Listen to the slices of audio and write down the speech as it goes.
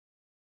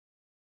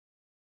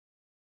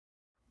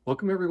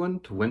Welcome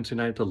everyone to Wednesday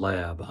Night at the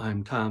Lab.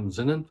 I'm Tom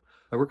Zinnan.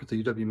 I work at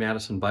the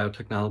UW-Madison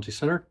Biotechnology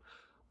Center.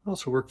 I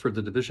also work for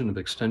the Division of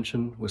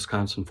Extension,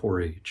 Wisconsin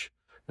 4-H.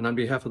 And on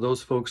behalf of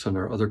those folks and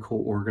our other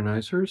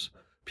co-organizers,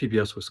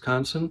 PBS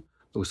Wisconsin,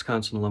 the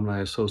Wisconsin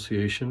Alumni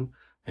Association,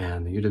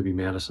 and the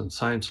UW-Madison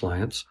Science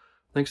Alliance,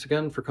 thanks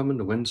again for coming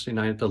to Wednesday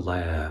Night at the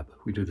Lab.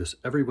 We do this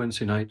every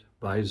Wednesday night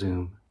by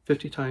Zoom,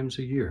 50 times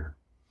a year.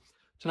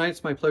 Tonight,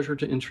 it's my pleasure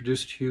to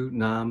introduce to you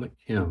Nam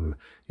Kim.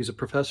 He's a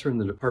professor in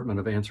the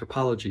Department of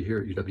Anthropology here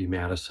at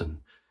UW-Madison.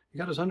 He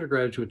got his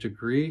undergraduate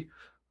degree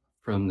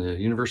from the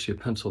University of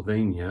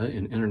Pennsylvania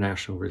in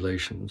International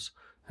Relations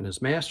and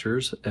his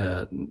master's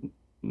at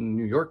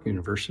New York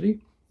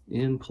University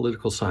in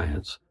Political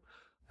Science.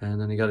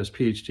 And then he got his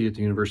PhD at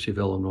the University of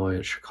Illinois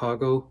at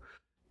Chicago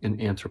in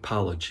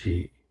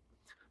Anthropology.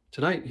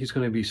 Tonight, he's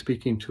going to be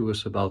speaking to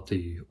us about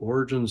the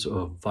origins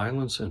of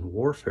violence and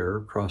warfare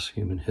across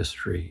human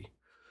history.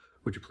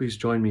 Would you please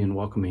join me in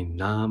welcoming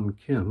Nam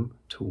Kim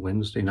to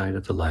Wednesday Night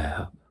at the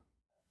Lab?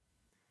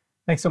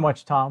 Thanks so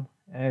much, Tom.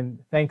 And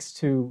thanks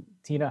to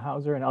Tina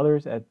Hauser and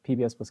others at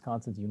PBS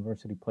Wisconsin's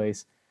University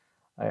Place.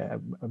 I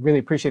really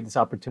appreciate this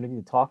opportunity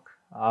to talk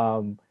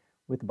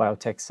with the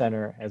Biotech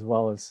Center as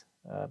well as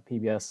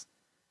PBS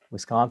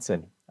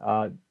Wisconsin.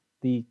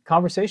 The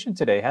conversation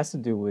today has to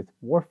do with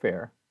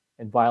warfare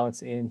and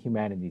violence in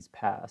humanity's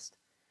past.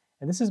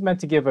 And this is meant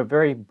to give a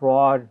very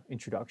broad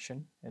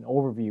introduction, an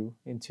overview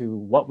into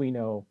what we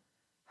know,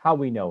 how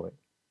we know it,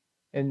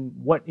 and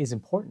what is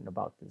important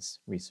about this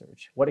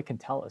research, what it can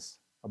tell us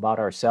about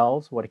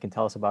ourselves, what it can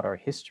tell us about our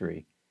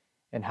history,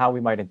 and how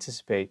we might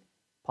anticipate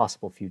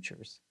possible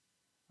futures.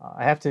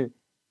 I have to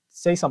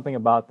say something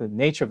about the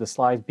nature of the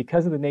slides.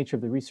 Because of the nature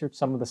of the research,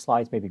 some of the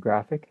slides may be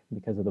graphic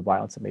because of the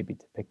violence that may be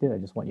depicted. I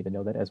just want you to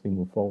know that as we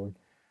move forward.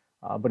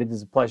 But it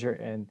is a pleasure,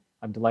 and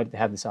I'm delighted to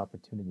have this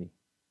opportunity.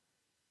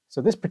 So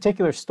this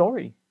particular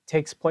story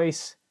takes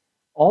place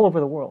all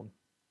over the world.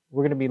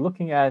 We're going to be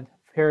looking at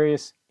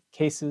various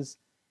cases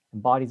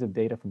and bodies of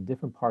data from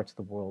different parts of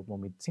the world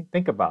when we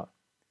think about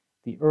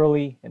the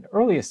early and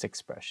earliest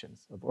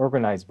expressions of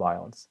organized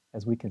violence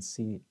as we can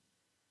see it.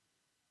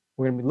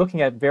 We're going to be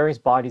looking at various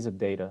bodies of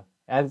data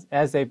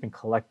as they've been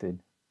collected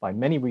by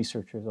many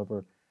researchers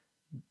over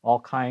all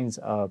kinds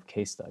of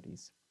case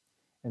studies.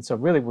 And so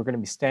really we're going to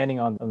be standing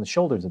on the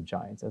shoulders of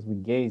giants as we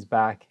gaze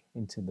back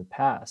into the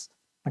past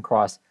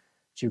across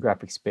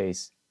geographic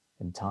space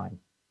and time.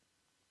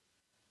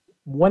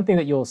 One thing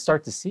that you'll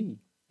start to see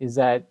is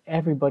that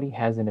everybody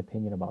has an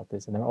opinion about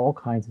this, and there are all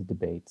kinds of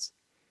debates.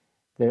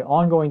 The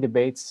ongoing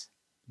debates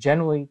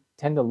generally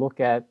tend to look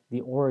at the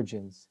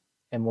origins,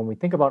 and when we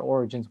think about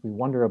origins, we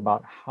wonder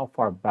about how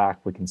far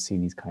back we can see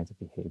these kinds of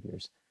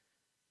behaviors.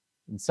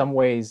 In some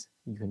ways,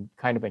 you can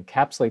kind of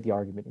encapsulate the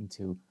argument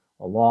into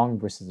a long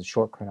versus a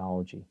short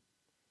chronology.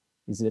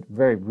 Is it a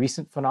very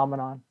recent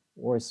phenomenon,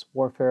 or is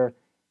warfare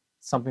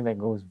something that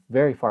goes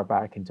very far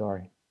back into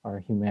our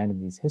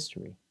humanity's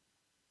history?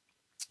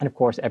 And of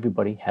course,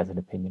 everybody has an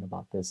opinion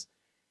about this.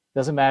 It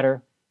doesn't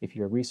matter if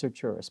you're a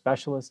researcher or a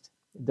specialist.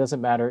 It doesn't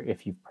matter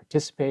if you've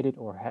participated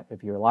or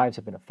if your lives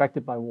have been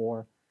affected by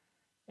war.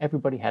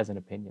 Everybody has an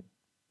opinion.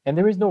 And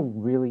there is no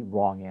really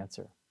wrong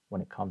answer when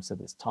it comes to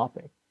this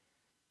topic.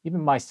 Even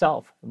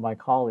myself and my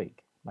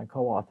colleague, my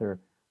co-author,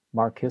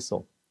 Mark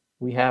Kissel,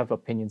 we have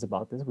opinions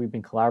about this. We've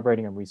been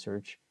collaborating on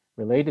research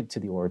related to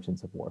the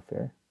origins of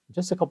warfare.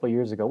 Just a couple of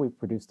years ago, we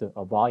produced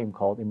a volume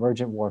called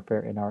Emergent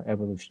Warfare in Our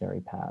Evolutionary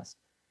Past.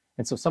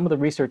 And so some of the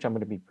research I'm going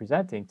to be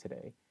presenting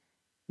today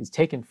is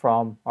taken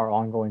from our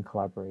ongoing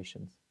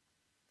collaborations.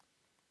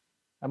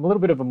 I'm a little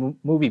bit of a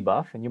movie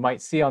buff, and you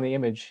might see on the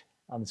image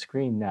on the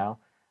screen now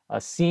a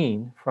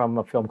scene from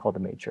a film called The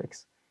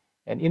Matrix.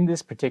 And in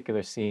this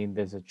particular scene,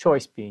 there's a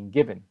choice being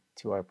given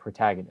to our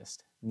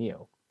protagonist,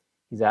 Neo.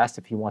 He's asked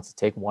if he wants to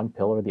take one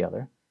pill or the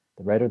other,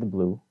 the red or the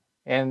blue,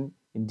 and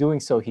in doing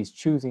so, he's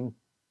choosing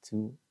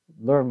to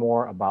learn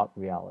more about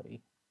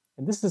reality.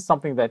 And this is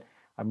something that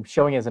I'm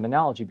showing as an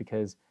analogy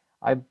because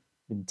I've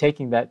been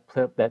taking that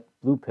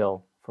blue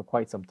pill for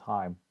quite some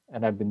time,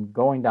 and I've been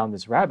going down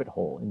this rabbit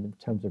hole in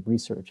terms of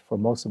research for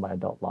most of my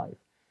adult life.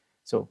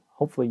 So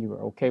hopefully you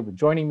are okay with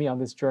joining me on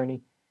this journey.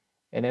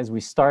 And as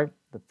we start,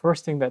 the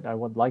first thing that I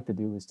would like to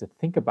do is to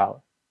think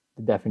about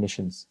the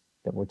definitions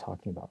that we're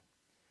talking about.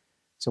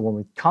 So when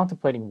we're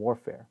contemplating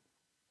warfare,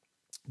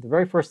 the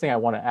very first thing I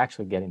want to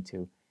actually get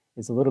into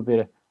is a little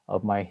bit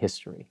of my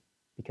history,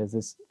 because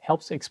this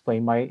helps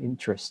explain my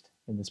interest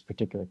in this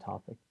particular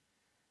topic.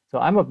 So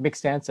I'm of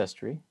mixed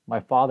ancestry. My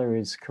father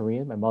is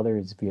Korean, my mother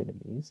is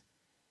Vietnamese,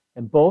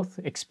 and both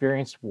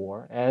experienced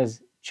war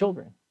as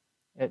children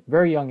at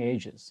very young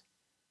ages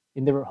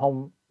in their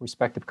home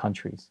respective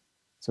countries.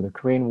 So the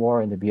Korean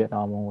War and the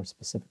Vietnam War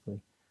specifically,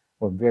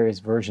 or various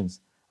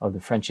versions of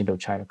the French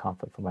Indochina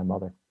conflict for my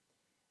mother.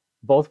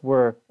 Both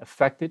were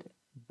affected,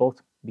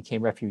 both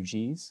became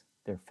refugees.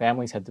 Their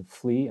families had to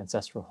flee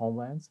ancestral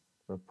homelands,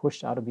 were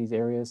pushed out of these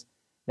areas,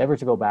 never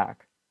to go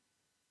back.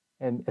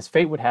 And as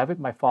fate would have it,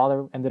 my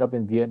father ended up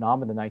in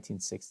Vietnam in the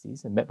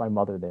 1960s and met my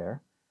mother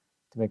there.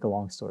 To make a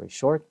long story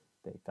short,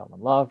 they fell in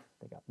love,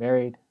 they got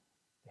married,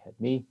 they You had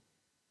me.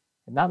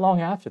 And not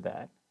long after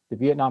that, the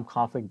Vietnam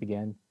conflict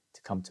began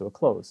to come to a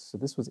close. So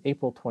this was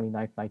April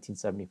 29th,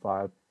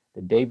 1975,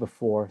 the day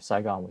before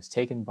Saigon was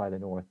taken by the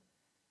North.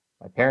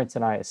 My parents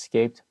and I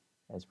escaped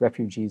as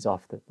refugees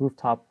off the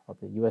rooftop of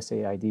the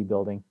USAID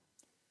building.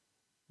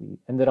 We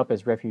ended up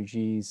as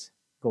refugees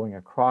going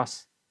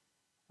across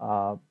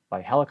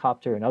by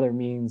helicopter and other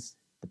means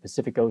the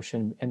Pacific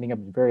Ocean, ending up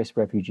in various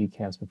refugee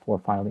camps before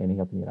finally ending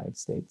up in the United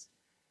States.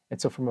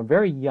 And so from a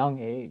very young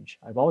age,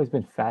 I've always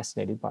been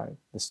fascinated by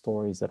the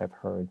stories that I've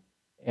heard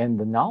and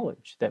the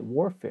knowledge that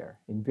warfare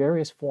in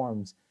various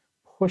forms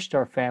pushed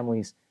our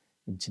families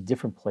into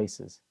different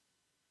places.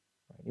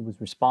 It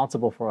was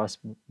responsible for us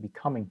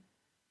becoming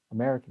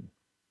American.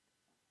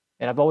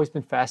 And I've always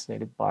been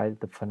fascinated by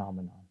the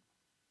phenomenon.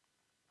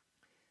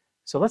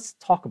 So let's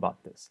talk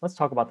about this. Let's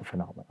talk about the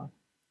phenomenon.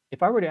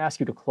 If I were to ask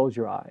you to close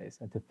your eyes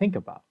and to think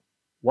about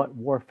what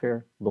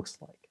warfare looks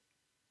like,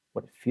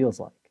 what it feels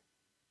like,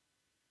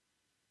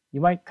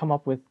 you might come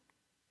up with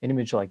an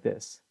image like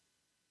this.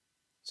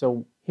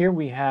 So here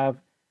we have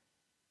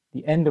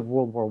the end of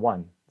World War I,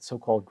 the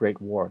so-called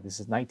Great War. This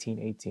is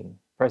 1918,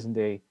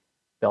 present-day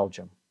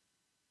Belgium.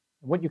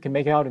 And what you can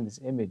make out in this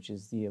image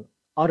is the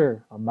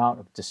utter amount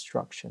of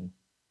destruction,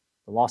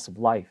 the loss of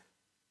life,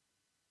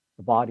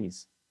 the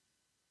bodies.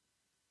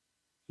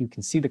 You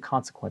can see the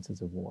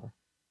consequences of war.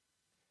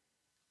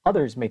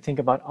 Others may think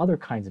about other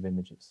kinds of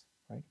images,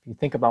 right? If you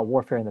think about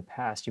warfare in the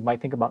past, you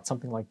might think about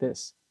something like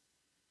this.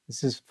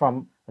 This is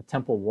from a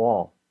temple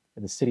wall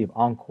in the city of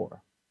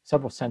Angkor,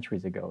 several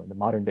centuries ago in the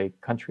modern-day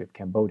country of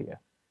Cambodia,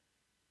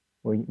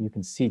 where you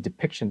can see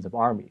depictions of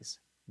armies,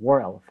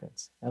 war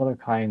elephants, and other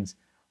kinds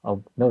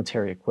of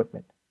military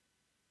equipment.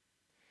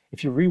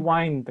 If you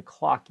rewind the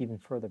clock even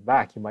further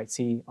back, you might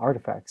see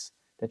artifacts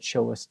that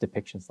show us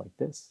depictions like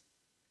this.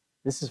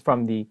 This is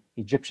from the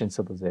Egyptian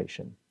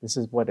civilization. This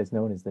is what is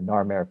known as the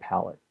Narmer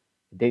palette.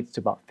 It dates to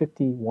about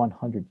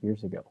 5,100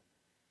 years ago.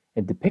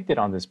 And depicted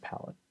on this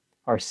palette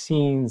are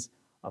scenes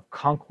of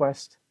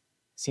conquest,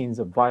 scenes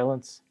of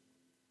violence.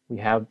 We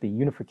have the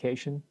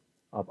unification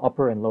of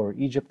Upper and Lower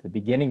Egypt, the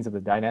beginnings of the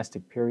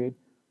dynastic period,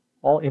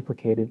 all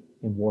implicated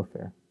in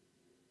warfare.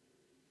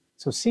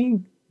 So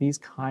seeing these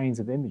kinds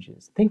of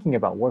images, thinking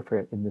about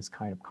warfare in this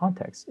kind of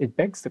context, it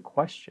begs the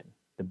question,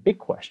 the big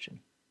question: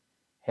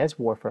 has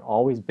warfare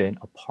always been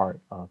a part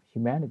of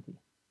humanity?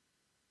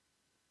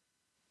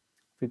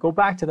 If we go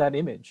back to that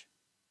image,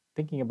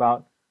 thinking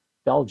about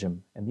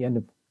Belgium and the end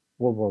of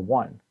World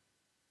War I,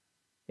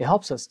 it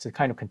helps us to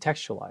kind of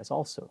contextualize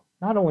also,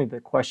 not only the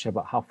question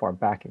about how far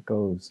back it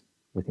goes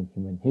within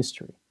human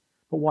history,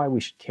 but why we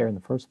should care in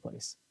the first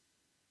place.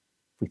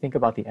 If we think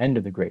about the end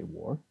of the Great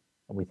War,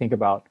 and we think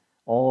about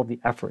all of the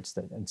efforts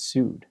that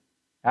ensued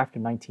after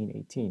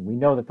 1918, we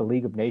know that the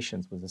League of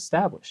Nations was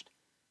established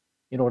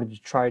in order to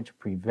try to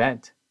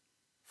prevent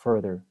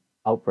further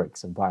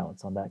outbreaks of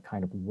violence on that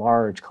kind of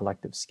large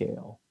collective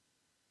scale.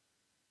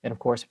 And of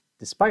course,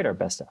 despite our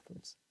best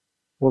efforts,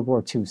 World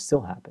War II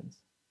still happens.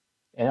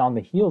 And on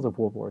the heels of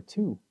World War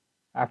II,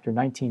 after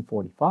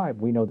 1945,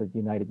 we know that the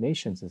United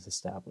Nations is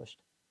established.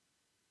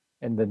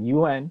 And the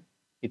UN,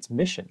 its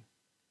mission,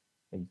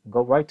 and you can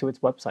go right to its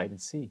website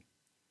and see,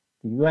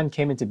 the UN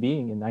came into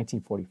being in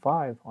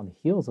 1945 on the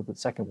heels of the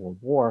Second World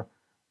War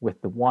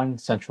with the one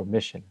central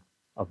mission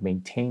of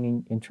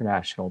maintaining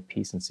international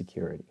peace and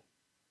security.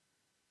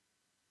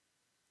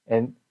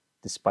 And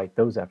despite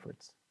those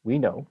efforts, we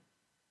know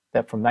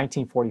that from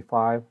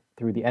 1945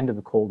 through the end of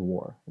the Cold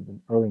War in the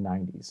early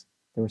 90s,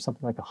 there were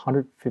something like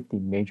 150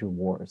 major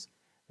wars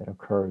that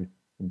occurred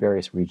in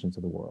various regions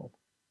of the world.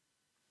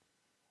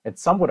 And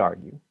some would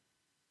argue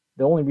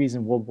the only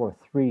reason World War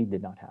III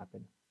did not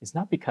happen is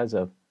not because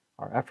of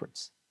our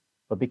efforts,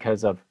 but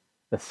because of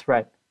the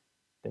threat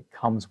that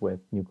comes with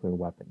nuclear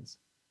weapons.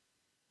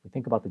 We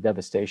think about the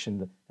devastation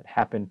that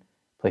happened in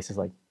places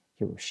like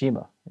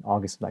Hiroshima in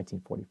August of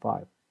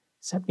 1945.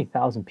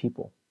 70,000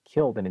 people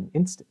killed in an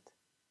instant.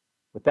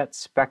 With that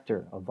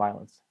specter of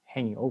violence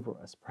hanging over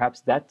us,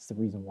 perhaps that's the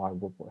reason why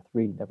World War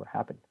III never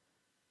happened.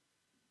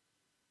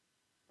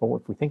 But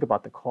if we think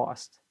about the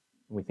cost,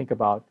 and we think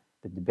about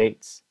the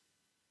debates,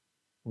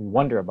 we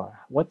wonder about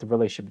what the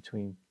relationship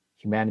between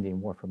humanity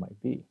and warfare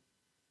might be.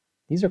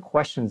 These are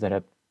questions that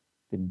have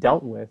been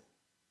dealt with,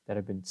 that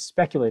have been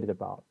speculated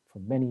about for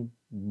many,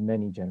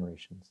 many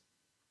generations.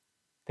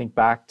 Think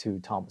back to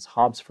Thomas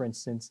Hobbes, for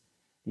instance,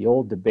 the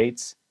old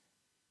debates,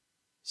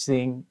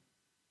 seeing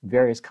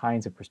various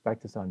kinds of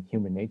perspectives on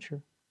human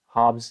nature.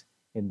 Hobbes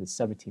in the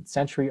 17th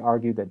century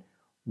argued that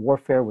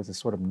warfare was a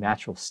sort of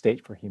natural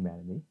state for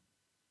humanity.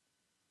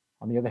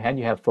 On the other hand,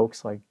 you have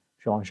folks like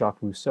Jean-Jacques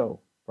Rousseau,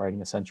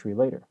 writing a century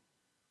later,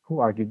 who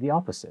argued the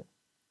opposite,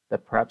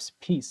 that perhaps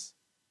peace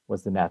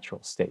was the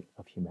natural state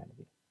of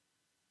humanity.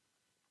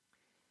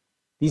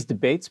 These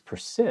debates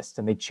persist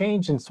and they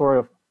change in sort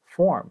of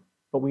form,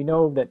 but we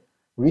know that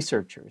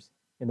researchers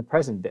in the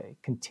present day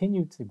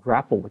continue to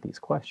grapple with these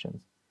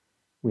questions.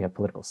 We have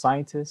political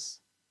scientists,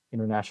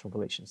 international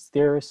relations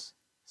theorists,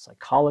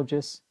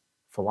 psychologists,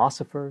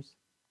 philosophers,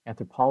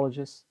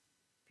 anthropologists.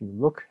 If if you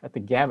look at the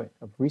gamut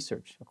of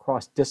research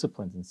across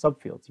disciplines and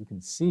subfields, you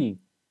can see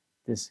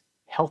this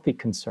healthy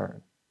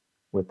concern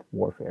with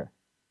warfare.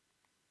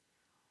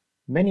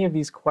 Many of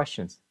these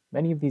questions,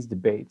 many of these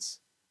debates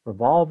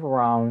revolve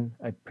around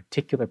a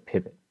particular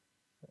pivot.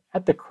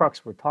 At the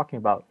crux, we're talking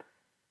about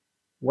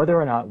whether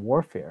or not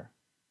warfare,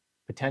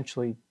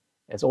 potentially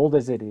as old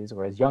as it is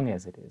or as young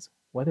as it is,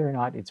 whether or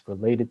not it's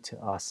related to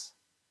us,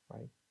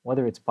 right?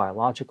 Whether it's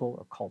biological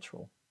or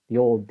cultural, the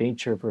old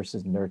nature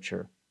versus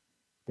nurture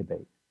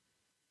debate.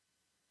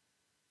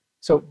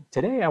 So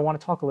today I want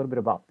to talk a little bit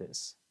about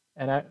this.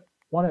 And I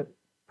want to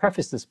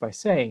preface this by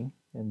saying,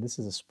 and this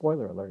is a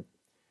spoiler alert,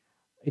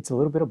 it's a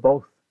little bit of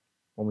both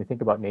when we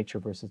think about nature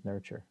versus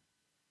nurture.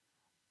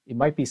 It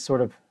might be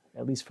sort of,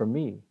 at least for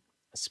me,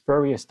 a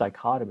spurious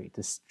dichotomy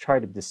to try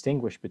to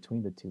distinguish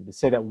between the two, to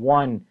say that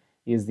one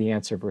is the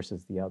answer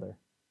versus the other,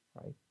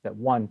 right? That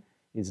one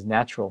is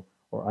natural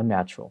or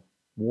unnatural,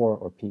 war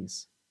or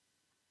peace.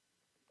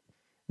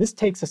 This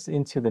takes us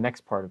into the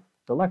next part of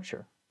the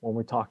lecture when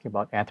we're talking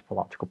about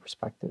anthropological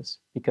perspectives,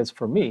 because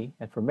for me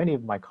and for many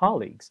of my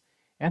colleagues,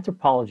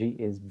 anthropology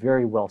is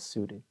very well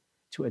suited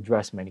to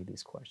address many of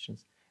these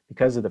questions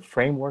because of the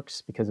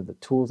frameworks, because of the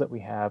tools that we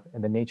have,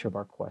 and the nature of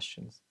our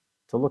questions.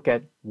 To look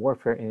at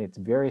warfare in its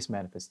various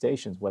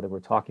manifestations, whether we're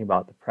talking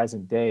about the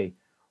present day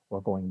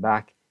or going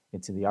back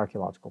into the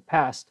archaeological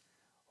past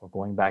or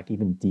going back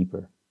even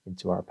deeper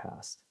into our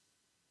past.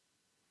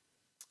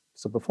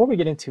 So before we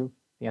get into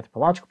the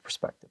anthropological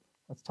perspective,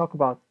 let's talk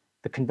about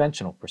the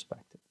conventional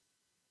perspective.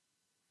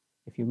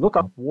 If you look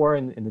up war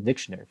in the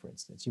dictionary, for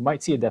instance, you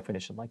might see a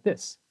definition like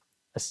this: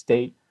 a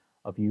state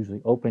of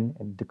usually open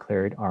and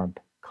declared armed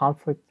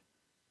conflict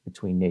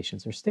between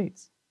nations or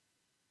states.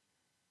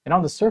 And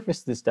on the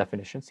surface, this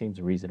definition seems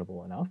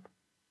reasonable enough,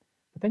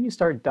 but then you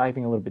start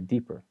diving a little bit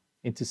deeper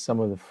into some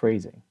of the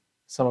phrasing,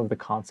 some of the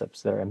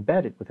concepts that are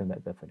embedded within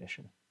that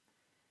definition.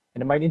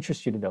 And it might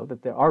interest you to know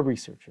that there are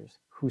researchers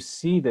who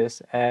see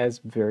this as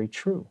very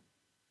true: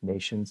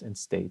 nations and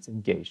states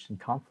engaged in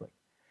conflict.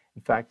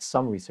 In fact,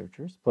 some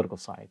researchers, political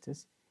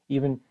scientists,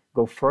 even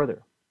go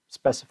further,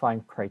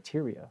 specifying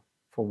criteria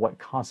for what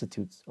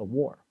constitutes a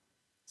war,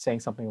 saying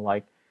something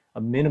like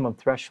a minimum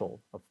threshold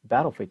of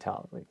battle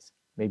fatalities,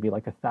 maybe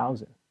like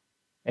 1,000.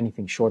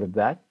 Anything short of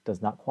that does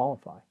not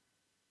qualify.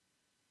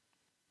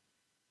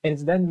 And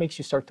it then makes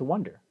you start to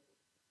wonder,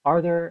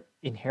 are there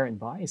inherent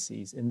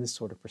biases in this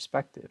sort of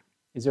perspective?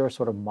 Is there a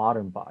sort of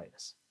modern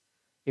bias?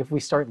 If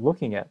we start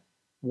looking at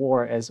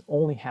war as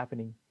only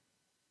happening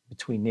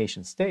between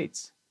nation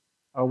states,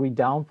 are we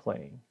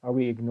downplaying, are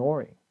we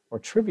ignoring or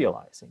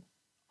trivializing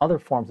other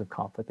forms of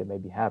conflict that may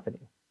be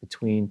happening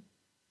between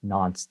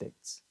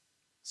non-states,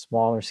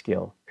 smaller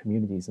scale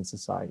communities and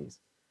societies?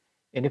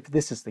 And if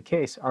this is the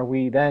case, are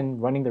we then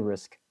running the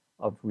risk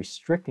of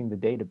restricting the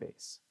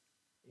database?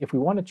 If we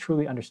want to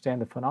truly understand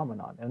the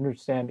phenomenon,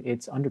 understand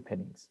its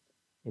underpinnings,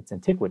 its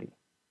antiquity,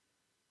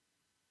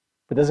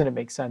 but doesn't it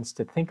make sense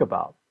to think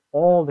about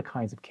all the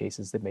kinds of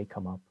cases that may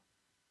come up,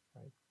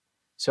 right?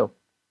 So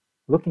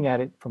looking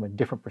at it from a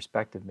different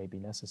perspective may be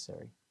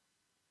necessary.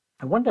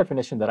 And one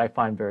definition that I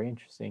find very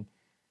interesting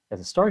as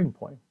a starting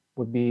point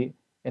would be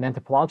an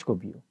anthropological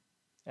view,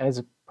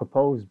 as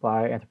proposed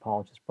by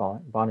anthropologist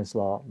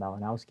Bronislaw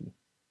Malinowski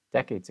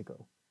decades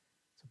ago.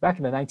 So back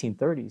in the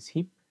 1930s,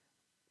 he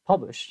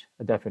published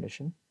a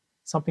definition,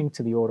 something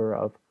to the order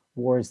of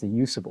war is the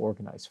use of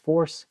organized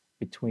force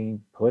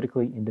between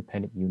politically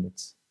independent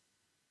units.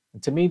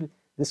 And to me,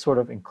 this sort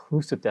of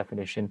inclusive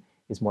definition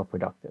is more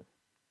productive.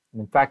 And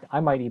in fact,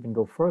 I might even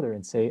go further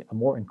and say a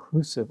more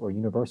inclusive or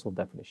universal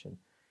definition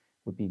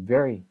would be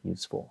very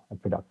useful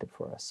and productive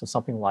for us. So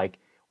something like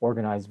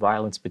organized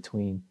violence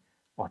between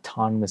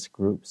autonomous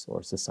groups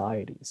or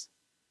societies.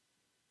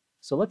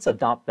 So let's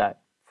adopt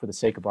that for the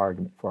sake of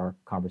argument for our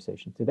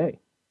conversation today.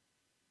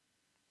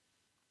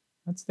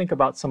 Let's think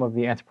about some of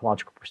the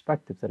anthropological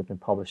perspectives that have been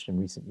published in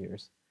recent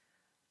years.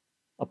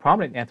 A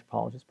prominent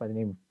anthropologist by the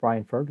name of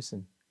Brian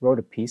Ferguson wrote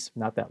a piece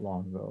not that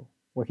long ago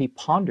where he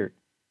pondered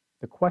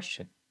the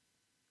question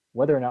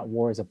whether or not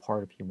war is a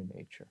part of human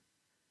nature.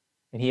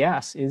 And he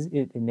asks, is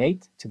it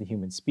innate to the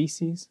human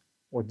species,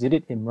 or did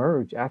it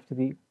emerge after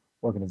the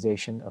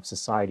organization of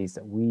societies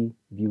that we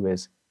view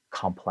as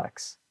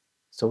complex,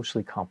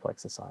 socially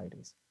complex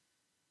societies?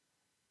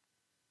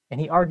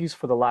 And he argues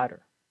for the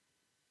latter,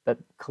 that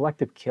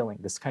collective killing,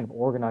 this kind of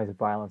organized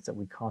violence that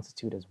we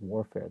constitute as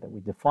warfare, that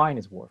we define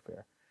as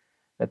warfare,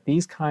 that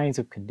these kinds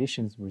of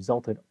conditions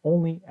resulted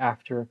only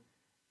after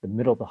the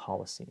middle of the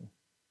Holocene,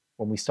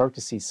 when we start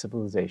to see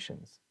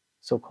civilizations,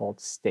 so-called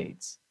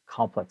states,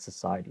 complex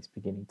societies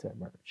beginning to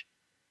emerge.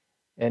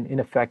 And in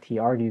effect, he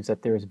argues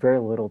that there is very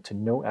little to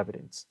no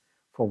evidence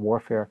for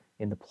warfare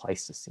in the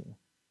Pleistocene,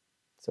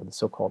 so the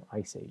so-called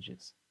ice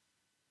ages.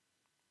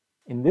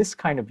 In this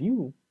kind of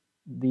view,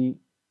 the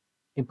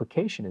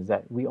implication is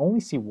that we only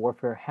see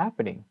warfare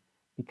happening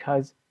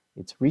because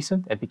it's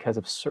recent and because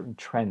of certain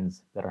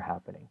trends that are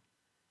happening.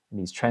 And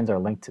these trends are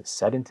linked to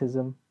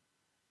sedentism,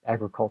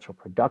 agricultural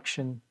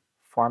production,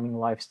 farming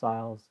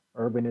lifestyles,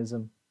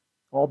 urbanism,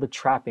 all the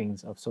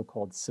trappings of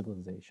so-called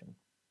civilization.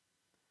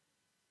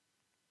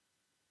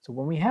 So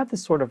when we have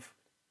this sort of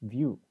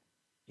view,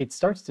 it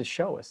starts to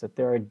show us that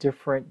there are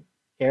different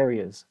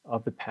areas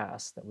of the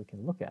past that we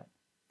can look at.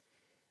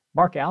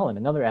 Mark Allen,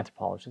 another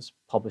anthropologist,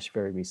 published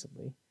very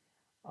recently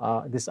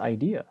this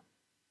idea.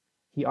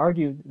 He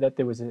argued that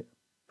there was a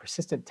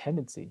persistent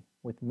tendency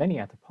with many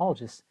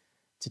anthropologists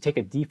to take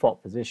a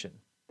default position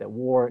that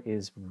war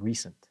is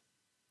recent,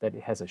 that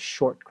it has a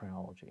short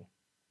chronology.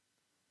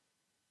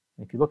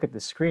 And if you look at the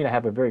screen, I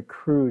have a very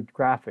crude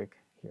graphic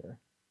here,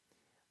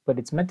 but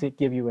it's meant to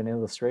give you an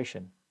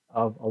illustration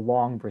of a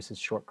long versus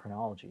short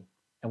chronology.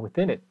 And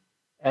within it,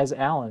 as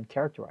Allen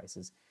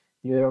characterizes,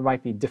 there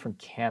might be different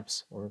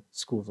camps or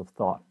schools of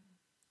thought.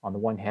 On the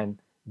one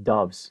hand,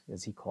 doves,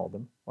 as he called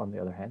them, on the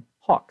other hand,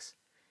 hawks.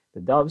 The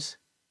doves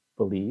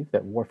believe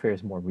that warfare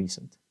is more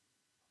recent.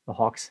 The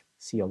hawks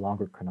see a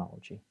longer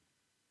chronology.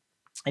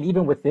 And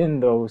even within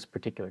those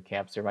particular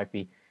camps, there might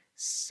be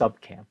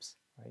sub-camps,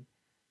 right?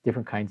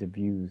 Different kinds of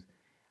views.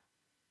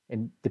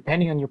 And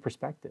depending on your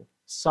perspective,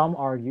 some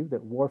argue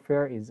that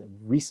warfare is a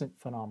recent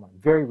phenomenon,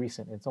 very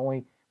recent. It's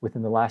only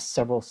within the last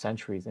several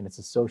centuries, and it's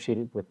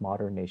associated with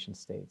modern nation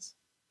states.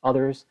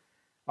 Others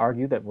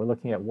argue that we're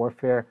looking at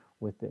warfare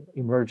with the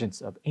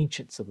emergence of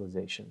ancient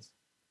civilizations,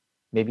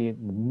 maybe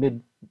in the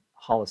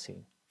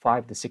mid-Holocene,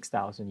 5,000 to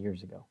 6,000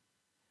 years ago.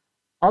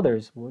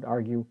 Others would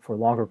argue for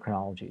longer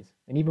chronologies,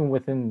 and even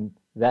within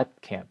that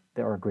camp,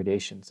 there are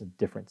gradations of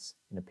difference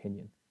in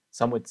opinion.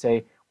 Some would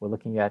say we're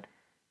looking at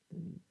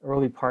the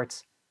early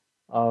parts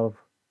of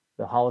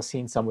the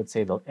Holocene, some would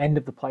say the end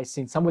of the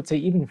Pleistocene, some would say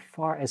even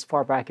as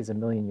far back as 1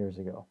 million years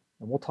ago.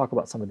 And we'll talk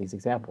about some of these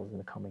examples in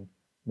the coming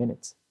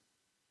minutes.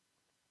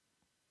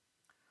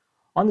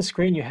 On the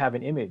screen, you have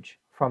an image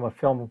from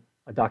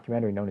a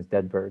documentary known as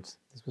Dead Birds.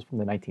 This was from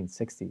the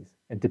 1960s.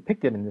 And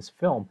depicted in this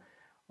film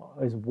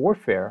is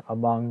warfare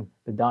among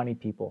the Dani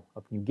people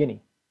of New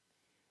Guinea.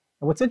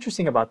 And what's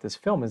interesting about this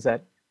film is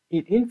that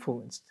it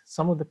influenced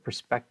some of the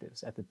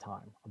perspectives at the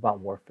time about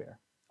warfare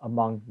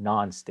among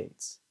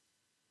non-states,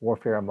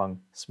 warfare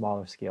among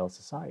smaller scale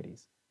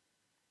societies.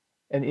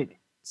 And it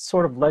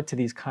sort of led to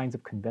these kinds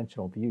of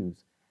conventional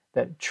views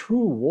that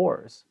true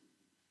wars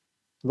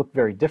look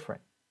very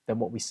different than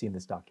what we see in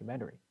this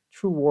documentary.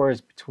 True wars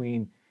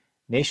between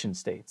nation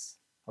states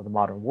of the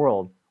modern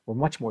world were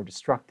much more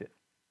destructive,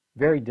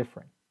 very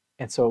different.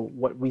 And so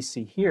what we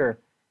see here,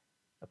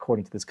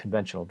 according to this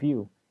conventional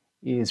view,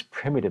 is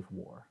primitive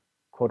war,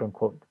 quote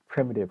unquote,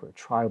 primitive or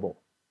tribal,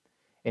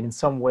 and in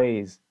some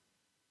ways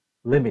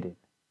limited,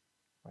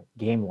 right,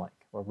 game-like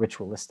or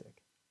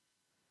ritualistic.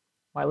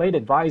 My late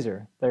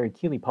advisor, Larry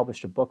Keeley,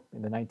 published a book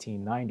in the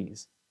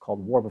 1990s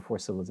called War Before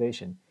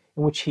Civilization,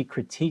 in which he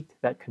critiqued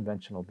that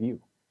conventional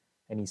view.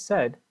 And he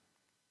said,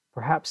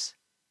 perhaps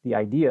the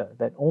idea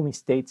that only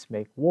states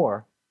make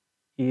war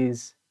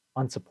is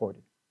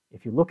unsupported.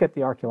 If you look at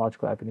the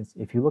archaeological evidence,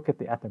 if you look at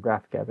the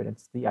ethnographic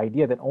evidence, the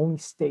idea that only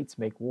states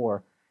make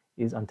war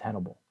is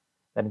untenable.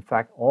 That in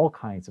fact, all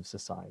kinds of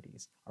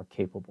societies are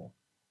capable.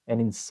 And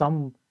in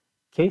some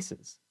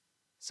cases,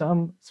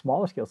 some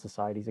smaller scale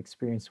societies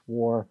experience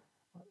war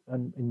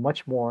in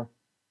much more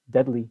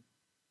deadly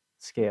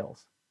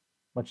scales,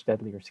 much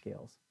deadlier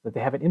scales, that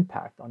they have an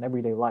impact on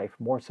everyday life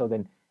more so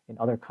than in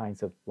other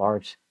kinds of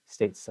large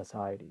state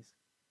societies.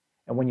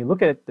 And when you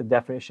look at the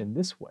definition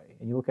this way,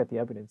 and you look at the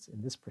evidence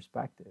in this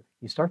perspective,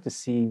 you start to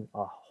see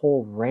a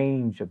whole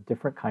range of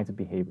different kinds of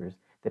behaviors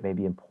that may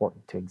be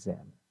important to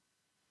examine.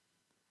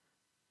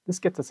 This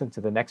gets us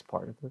into the next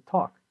part of the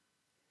talk.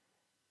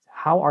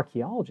 How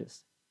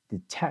archaeologists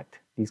detect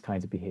these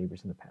kinds of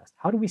behaviors in the past.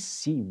 How do we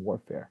see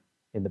warfare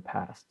in the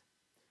past?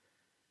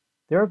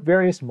 There are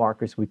various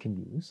markers we can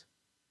use.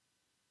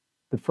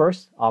 The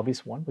first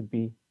obvious one would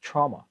be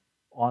trauma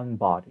on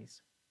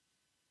bodies.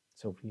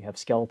 So if you have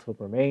skeletal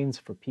remains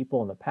for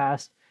people in the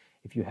past,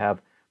 if you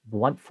have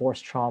blunt force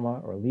trauma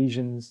or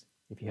lesions,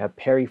 if you have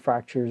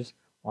perifractures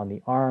on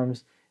the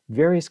arms,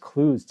 various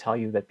clues tell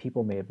you that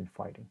people may have been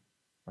fighting,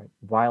 right?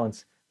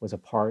 Violence was a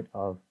part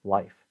of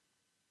life.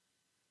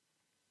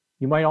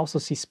 You might also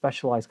see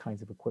specialized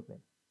kinds of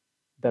equipment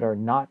that are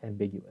not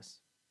ambiguous.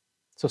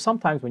 So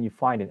sometimes when you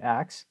find an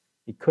axe,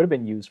 it could have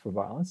been used for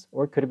violence,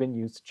 or it could have been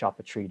used to chop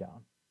a tree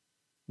down.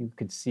 You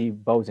could see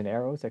bows and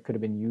arrows that could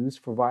have been used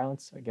for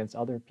violence against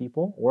other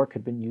people, or it could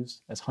have been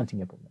used as hunting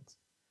implements.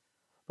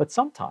 But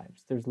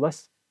sometimes there's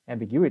less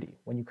ambiguity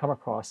when you come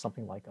across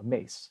something like a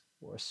mace,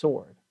 or a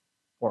sword,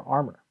 or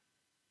armor.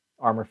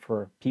 Armor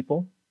for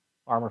people,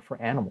 armor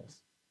for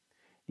animals.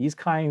 These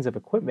kinds of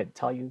equipment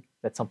tell you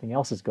that something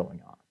else is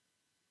going on.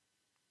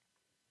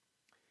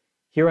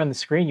 Here on the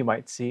screen, you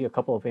might see a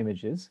couple of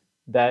images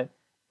that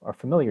are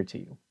familiar to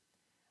you.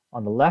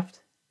 On the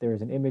left, there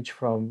is an image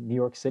from New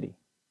York City.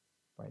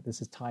 Right?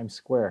 This is Times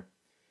Square.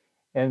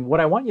 And what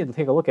I want you to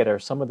take a look at are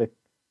some of the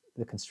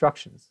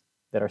constructions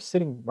that are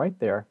sitting right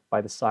there by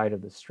the side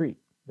of the street.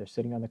 They're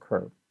sitting on the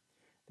curb.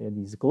 They're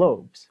these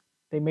globes.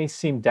 They may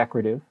seem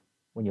decorative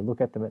when you look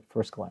at them at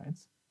first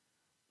glance,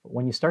 but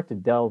when you start to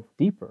delve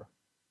deeper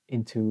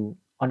into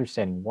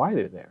understanding why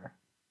they're there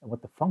and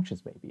what the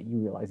functions may be, you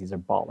realize these are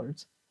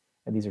bollards,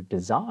 and these are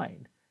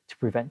designed to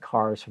prevent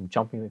cars from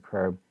jumping the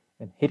curb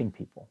and hitting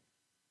people.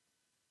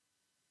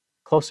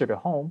 Closer to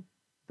home,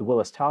 the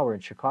Willis Tower in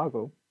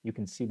Chicago, you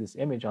can see this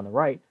image on the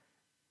right,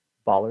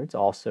 bollards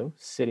also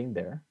sitting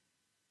there,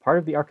 part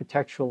of the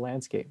architectural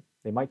landscape.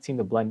 They might seem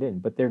to blend in,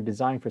 but they're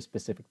designed for a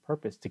specific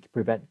purpose to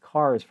prevent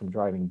cars from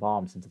driving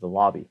bombs into the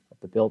lobby of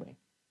the building.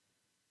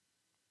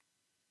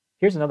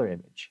 Here's another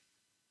image.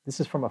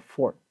 This is from a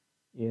fort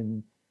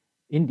in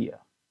India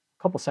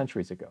a couple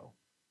centuries ago.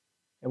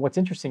 And what's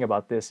interesting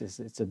about this is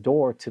it's a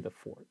door to the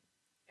fort.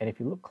 And if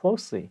you look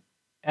closely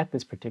at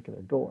this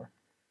particular door,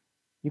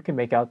 you can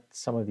make out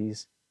some of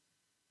these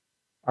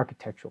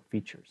architectural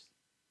features.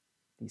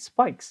 These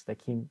spikes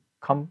that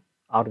come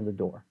out of the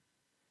door.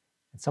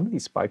 And some of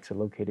these spikes are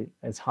located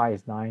as high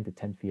as 9 to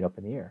 10 feet up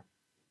in the air.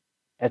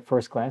 At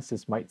first glance,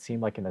 this might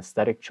seem like an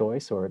aesthetic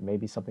choice, or it may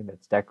be something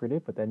that's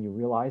decorative, but then you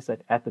realize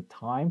that at the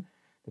time,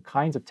 the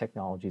kinds of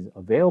technologies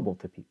available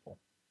to people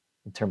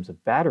in terms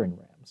of battering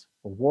rams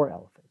or war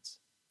elephants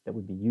that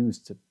would be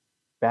used to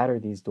batter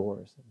these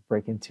doors and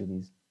break into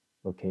these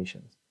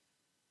locations.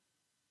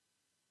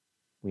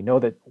 We know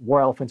that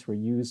war elephants were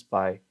used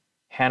by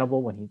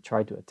Hannibal when he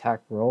tried to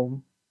attack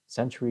Rome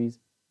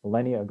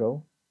millennia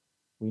ago.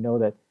 We know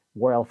that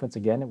war elephants,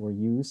 again, were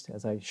used,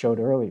 as I showed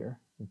earlier,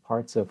 in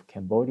parts of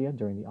Cambodia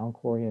during the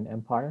Angkorian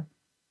Empire.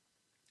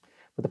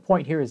 But the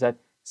point here is that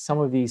some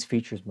of these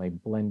features may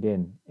blend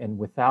in, and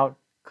without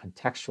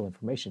contextual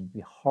information, it'd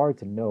be hard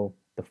to know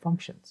the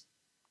functions.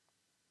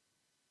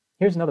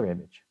 Here's another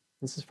image.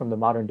 This is from the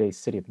modern-day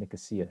city of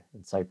Nicosia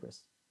in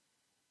Cyprus.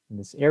 And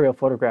this aerial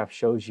photograph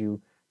shows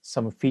you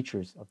some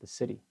features of the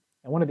city.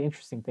 And one of the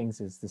interesting things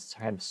is this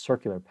kind of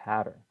circular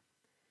pattern.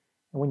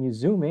 And when you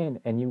zoom in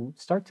and you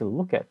start to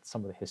look at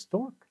some of the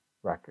historic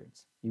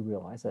records, you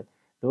realize that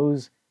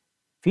those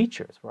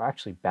features were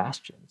actually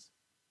bastions,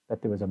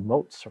 that there was a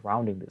moat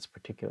surrounding this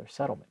particular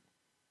settlement,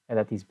 and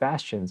that these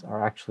bastions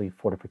are actually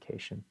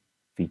fortification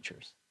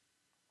features.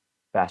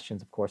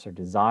 Bastions, of course, are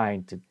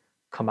designed to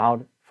come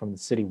out from the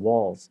city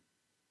walls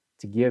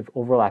to give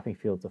overlapping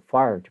fields of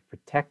fire to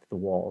protect the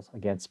walls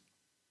against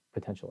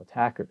potential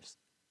attackers.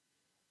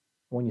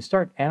 When you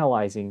start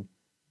analyzing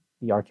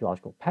the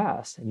archaeological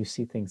past and you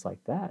see things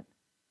like that,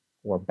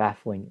 or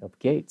baffling of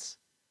gates,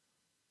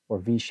 or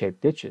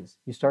V-shaped ditches,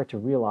 you start to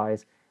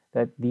realize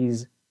that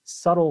these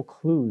subtle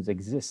clues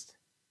exist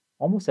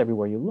almost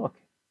everywhere you look,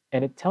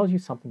 and it tells you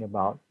something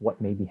about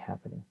what may be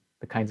happening,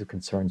 the kinds of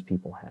concerns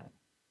people had.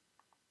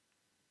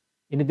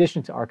 In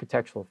addition to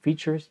architectural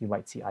features, you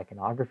might see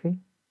iconography,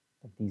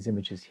 like these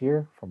images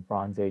here from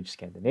Bronze Age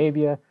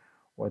Scandinavia,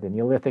 or the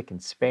Neolithic in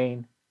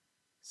Spain,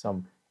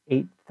 some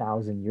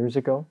 8,000 years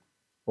ago,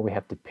 where we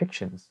have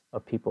depictions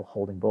of people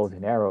holding bows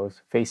and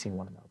arrows facing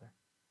one another.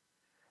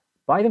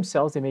 By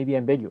themselves, they may be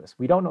ambiguous.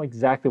 We don't know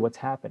exactly what's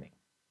happening,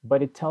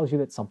 but it tells you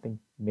that something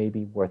may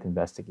be worth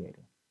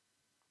investigating.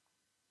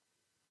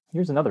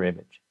 Here's another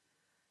image.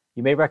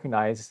 You may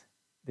recognize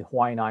the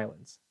Hawaiian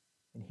Islands.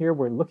 And here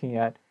we're looking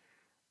at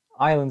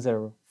islands that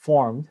are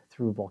formed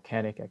through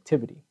volcanic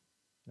activity.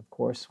 Of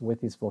course,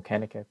 with these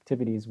volcanic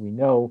activities, we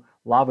know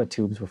lava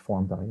tubes were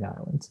formed on the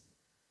islands.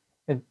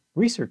 And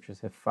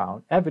researchers have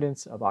found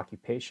evidence of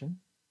occupation,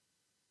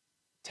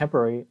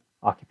 temporary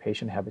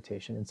occupation,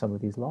 habitation in some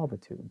of these lava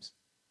tubes.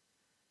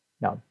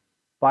 Now,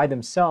 by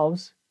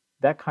themselves,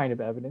 that kind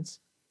of evidence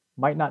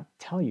might not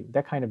tell you,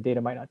 that kind of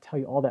data might not tell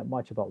you all that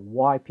much about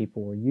why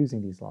people were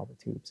using these lava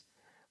tubes.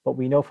 But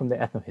we know from the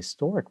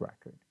ethnohistoric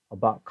record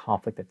about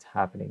conflict that's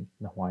happening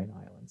in the Hawaiian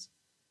Islands.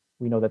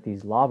 We know that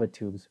these lava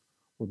tubes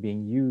were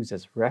being used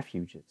as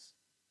refuges.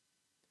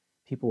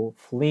 People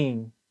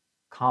fleeing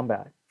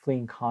combat,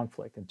 fleeing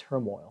conflict and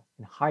turmoil,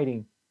 and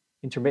hiding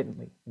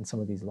intermittently in some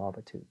of these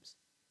lava tubes.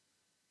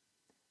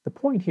 The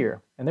point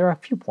here, and there are a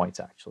few points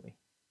actually,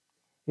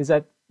 is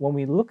that when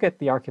we look at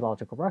the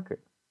archaeological record,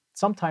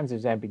 sometimes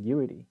there's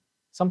ambiguity.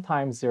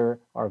 Sometimes there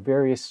are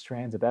various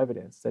strands of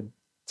evidence that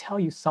tell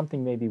you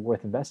something may be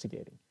worth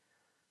investigating.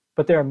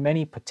 But there are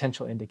many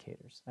potential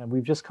indicators, and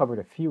we've just covered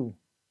a few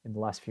in the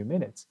last few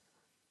minutes,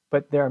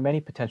 but there are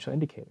many potential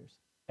indicators.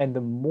 And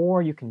the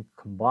more you can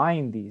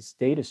combine these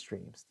data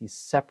streams, these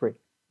separate,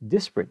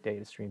 disparate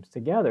data streams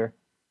together,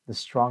 the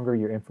stronger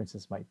your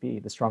inferences might be,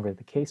 the stronger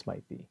the case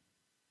might be.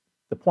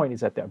 The point is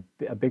that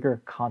a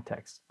bigger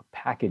context, a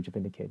package of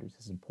indicators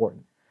is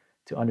important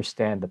to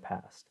understand the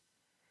past.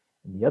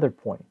 And the other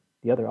point,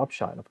 the other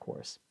upshot, of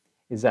course,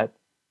 is that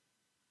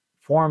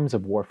forms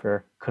of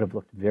warfare could have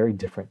looked very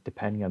different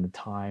depending on the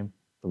time,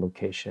 the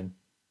location,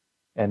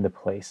 and the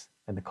place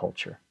and the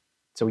culture.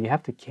 So you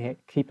have to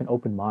keep an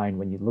open mind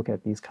when you look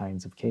at these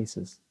kinds of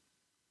cases.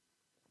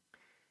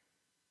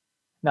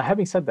 Now,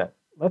 having said that,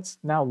 let's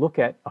now look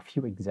at a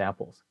few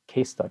examples,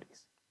 case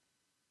studies.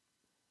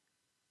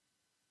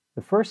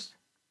 The first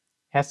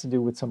has to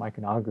do with some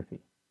iconography.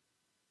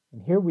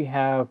 And here we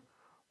have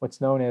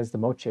what's known as the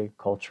Moche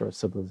culture of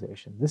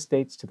civilization. This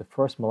dates to the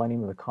first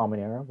millennium of the Common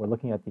Era. We're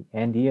looking at the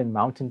Andean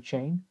mountain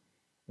chain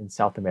in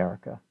South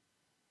America.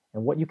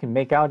 And what you can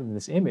make out in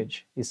this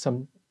image is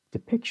some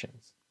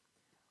depictions.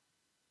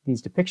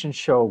 These depictions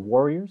show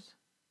warriors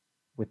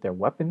with their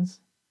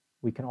weapons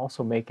We can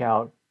also make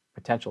out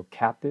potential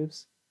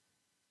captives,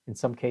 in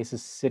some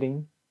cases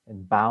sitting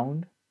and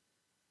bound.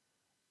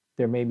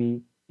 There may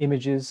be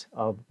images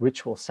of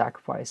ritual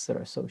sacrifice that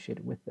are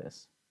associated with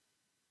this.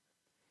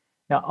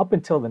 Now, up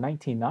until the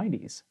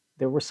 1990s,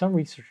 there were some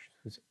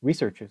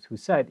researchers who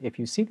said if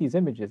you see these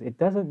images, it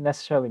doesn't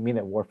necessarily mean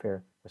that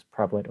warfare was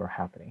prevalent or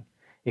happening.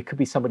 It could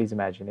be somebody's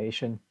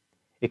imagination.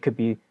 It could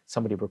be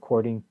somebody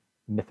recording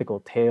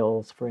mythical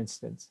tales, for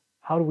instance.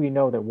 How do we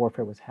know that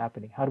warfare was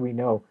happening? How do we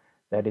know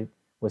that it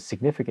was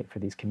significant for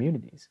these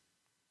communities?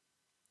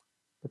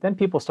 But then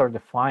people started to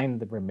find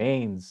the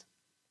remains,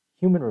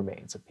 human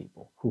remains of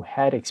people who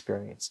had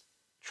experienced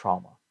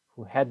trauma,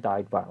 who had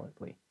died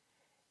violently,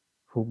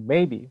 who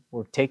maybe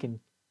were taken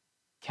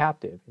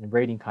captive in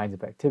raiding kinds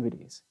of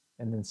activities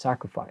and then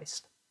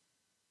sacrificed.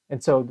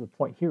 And so the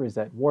point here is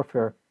that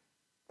warfare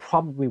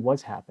probably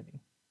was happening.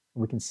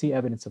 We can see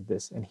evidence of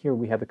this. And here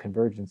we have the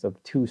convergence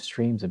of two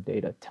streams of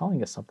data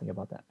telling us something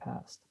about that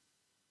past.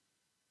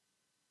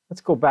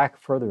 Let's go back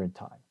further in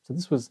time. So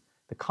this was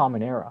the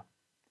Common Era.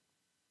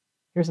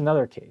 Here's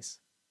another case.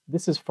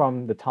 This is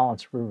from the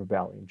Talents River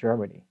Valley in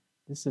Germany.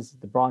 This is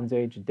the Bronze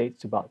Age. It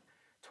dates to about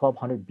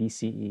 1200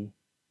 BCE.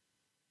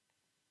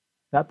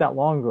 Not that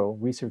long ago,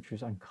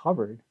 researchers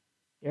uncovered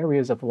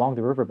areas along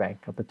the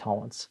riverbank of the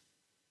Talents,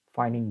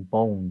 finding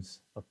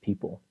bones of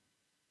people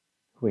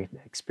who had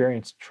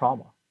experienced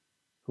trauma,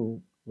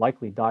 who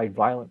likely died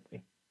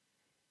violently.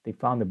 They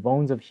found the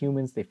bones of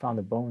humans, they found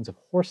the bones of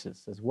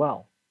horses as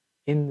well,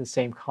 in the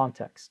same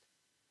context.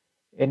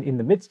 And in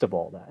the midst of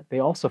all that, they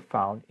also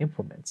found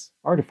implements,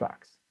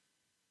 artifacts.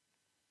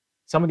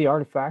 Some of the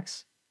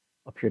artifacts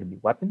appear to be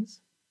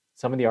weapons.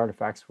 Some of the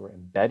artifacts were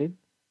embedded,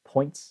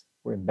 points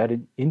were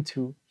embedded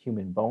into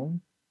human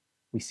bone.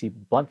 We see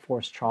blunt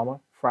force trauma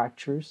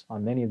fractures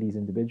on many of these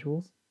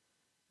individuals.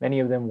 Many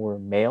of them were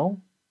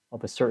male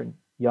of a certain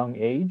young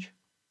age.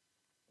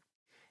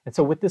 And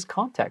so with this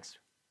context,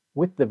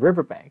 with the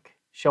riverbank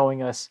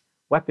showing us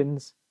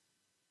weapons,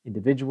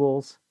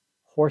 individuals,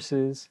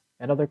 horses,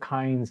 and other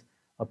kinds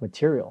of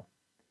material,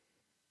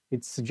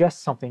 it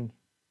suggests something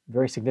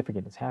very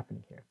significant is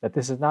happening here, that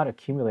this is not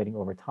accumulating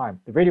over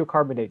time. The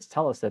radiocarbon dates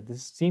tell us that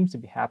this seems to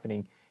be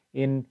happening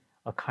in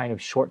a kind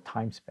of short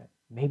time span.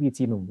 Maybe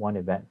it's even one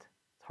event.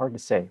 It's hard to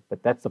say,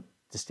 but that's a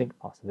distinct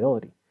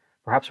possibility.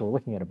 Perhaps we're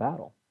looking at a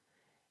battle.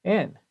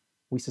 And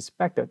we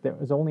suspect that there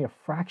is only a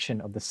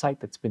fraction of the site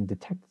that's been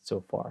detected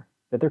so far,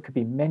 that there could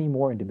be many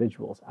more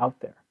individuals out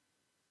there.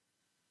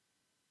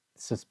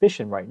 The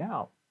suspicion right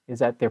now is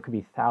that there could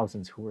be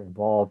thousands who were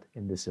involved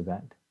in this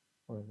event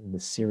or in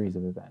this series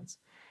of events,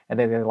 and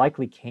that they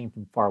likely came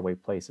from faraway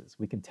places.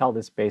 We can tell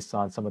this based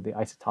on some of the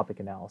isotopic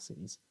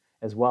analyses,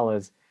 as well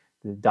as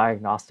the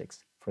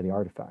diagnostics for the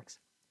artifacts.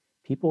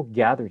 People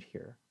gathered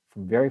here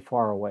from very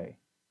far away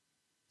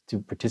to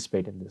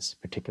participate in this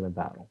particular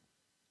battle.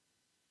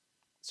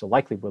 So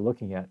likely we're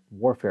looking at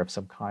warfare of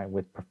some kind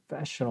with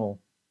professional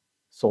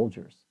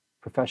soldiers,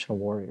 professional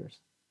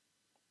warriors.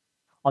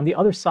 On the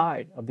other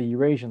side of the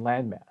Eurasian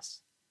landmass,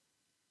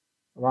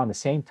 around the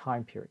same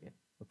time period,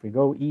 if we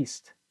go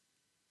east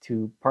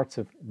to parts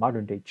of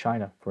modern-day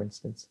China, for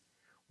instance,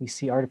 we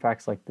see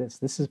artifacts like this.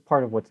 This is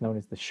part of what's known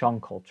as the Shang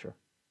culture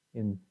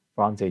in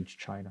Bronze Age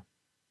China,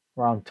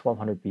 around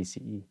 1200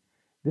 BCE.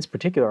 This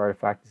particular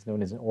artifact is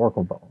known as an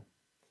oracle bone.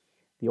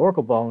 The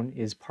oracle bone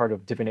is part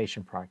of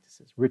divination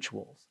practices,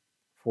 rituals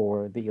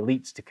for the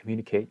elites to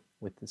communicate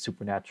with the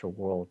supernatural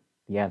world,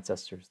 the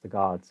ancestors, the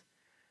gods.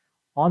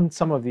 On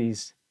some of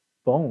these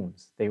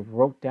bones, they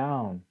wrote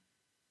down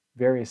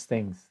various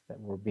things that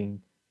were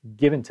being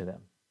given to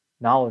them,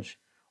 knowledge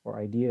or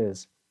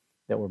ideas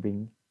that were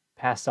being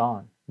passed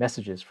on,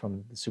 messages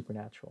from the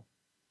supernatural.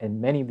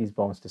 And many of these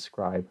bones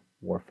describe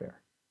warfare.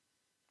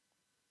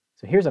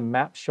 So here's a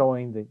map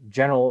showing the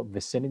general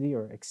vicinity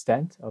or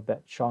extent of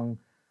that Shang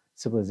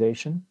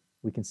civilization.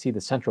 We can see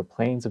the central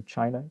plains of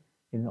China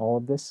in all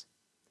of this.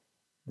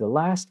 The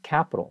last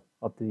capital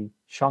of the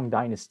Shang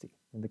dynasty,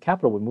 and the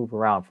capital would move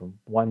around from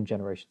one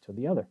generation to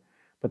the other,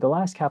 but the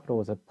last capital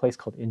was a place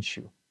called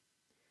Inshu.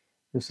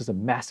 This was a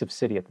massive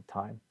city at the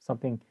time,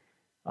 something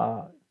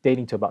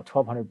dating to about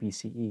 1200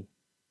 BCE.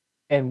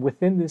 And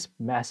within this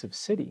massive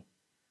city,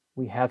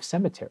 we have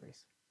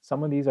cemeteries.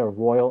 Some of these are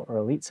royal or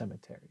elite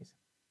cemeteries.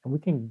 And we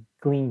can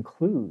glean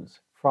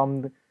clues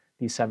from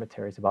these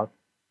cemeteries about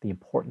the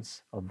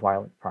importance of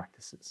violent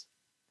practices.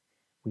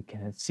 We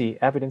can see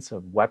evidence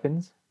of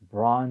weapons,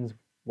 bronze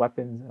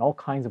weapons, and all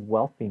kinds of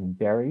wealth being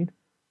buried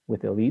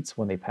with elites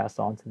when they pass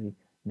on to the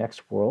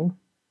next world.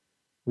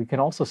 We can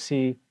also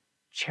see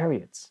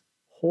chariots,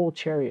 whole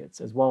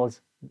chariots, as well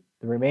as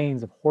the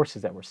remains of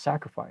horses that were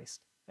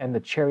sacrificed and the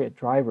chariot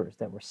drivers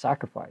that were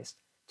sacrificed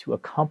to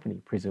accompany,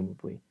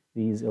 presumably,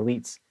 these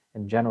elites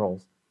and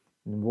generals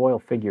and royal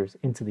figures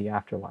into the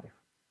afterlife.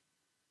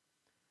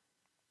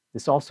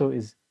 This also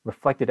is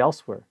reflected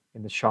elsewhere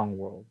in the Shang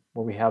world,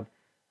 where we have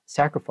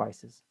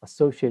sacrifices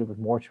associated with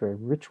mortuary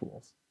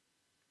rituals.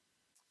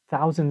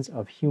 Thousands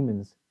of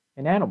humans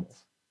and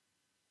animals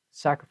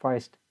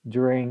sacrificed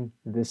during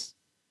this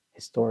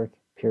historic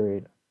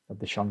period of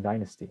the Shang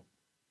dynasty.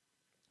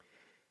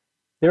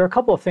 There are a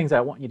couple of things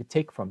I want you to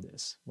take from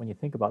this when you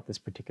think about this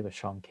particular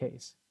strong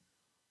case.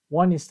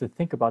 One is to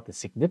think about the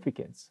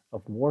significance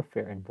of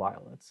warfare and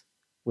violence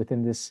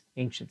within this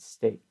ancient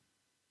state.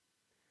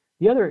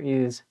 The other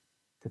is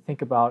to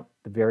think about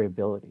the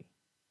variability.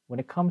 When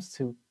it comes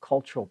to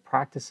cultural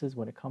practices,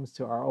 when it comes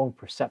to our own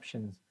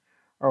perceptions,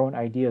 our own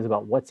ideas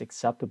about what's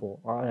acceptable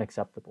or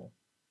unacceptable,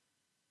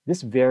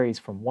 this varies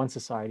from one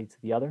society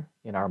to the other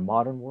in our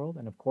modern world,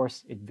 and of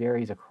course, it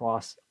varies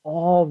across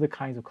all the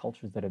kinds of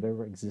cultures that have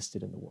ever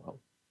existed in the world,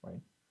 right?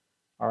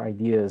 Our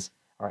ideas,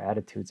 our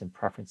attitudes, and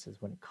preferences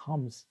when it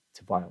comes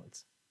to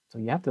violence. So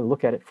you have to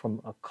look at it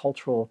from a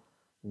cultural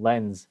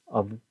lens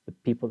of the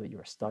people that you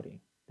are studying.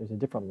 There's a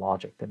different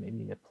logic that may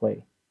be at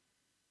play.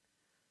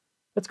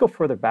 Let's go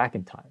further back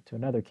in time to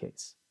another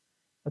case.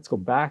 Let's go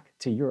back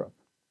to Europe.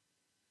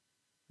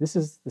 This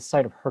is the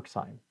site of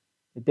Herxheim.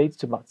 It dates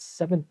to about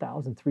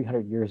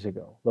 7,300 years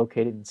ago,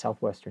 located in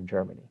southwestern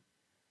Germany.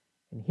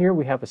 And here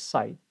we have a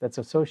site that's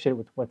associated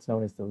with what's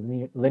known as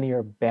the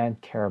linear band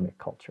ceramic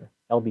culture,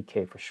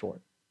 LBK for short.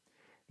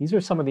 These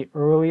are some of the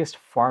earliest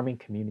farming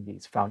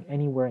communities found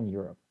anywhere in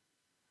Europe.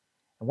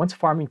 And once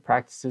farming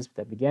practices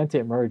that began to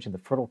emerge in the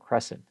Fertile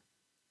Crescent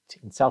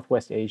in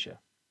Southwest Asia,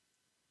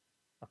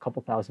 a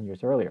couple thousand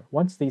years earlier,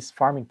 once these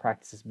farming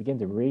practices begin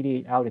to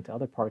radiate out into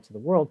other parts of the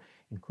world,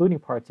 including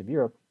parts of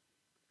Europe,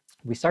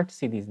 we start to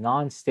see these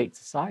non-state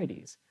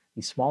societies,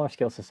 these smaller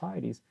scale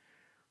societies,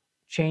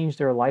 change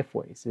their life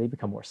ways. They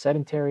become more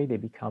sedentary, they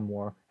become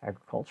more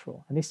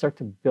agricultural, and they start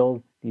to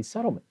build these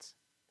settlements.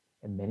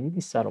 And many of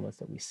these settlements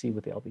that we see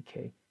with the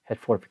LBK had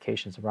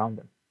fortifications around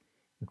them,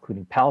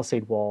 including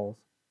palisade walls,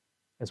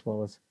 as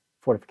well as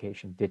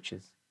fortification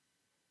ditches.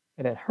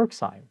 And at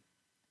Herxheim,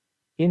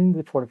 in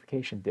the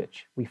fortification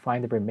ditch, we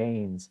find the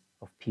remains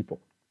of people.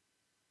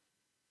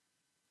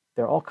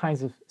 There are all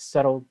kinds of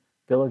settled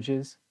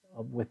villages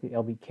with the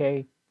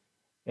LBK,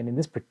 and in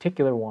this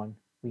particular one,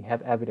 we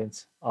have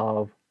evidence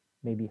of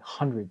maybe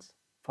hundreds,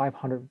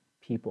 500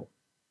 people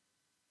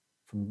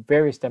from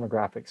various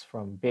demographics,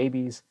 from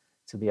babies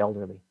to the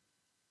elderly,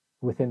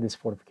 within this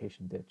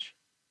fortification ditch.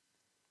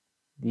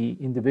 The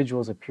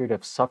individuals appear to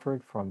have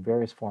suffered from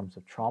various forms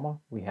of trauma.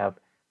 We have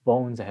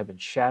bones that have been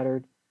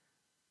shattered.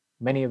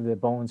 Many of the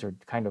bones are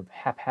kind of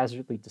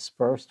haphazardly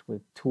dispersed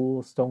with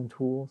tools, stone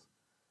tools.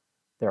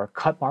 There are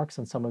cut marks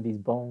on some of these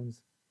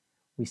bones.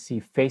 We see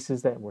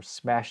faces that were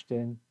smashed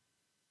in.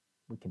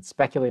 We can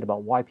speculate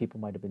about why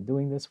people might have been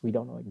doing this. We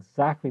don't know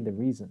exactly the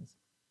reasons,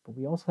 but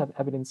we also have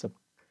evidence of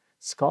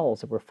skulls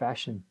that were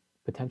fashioned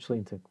potentially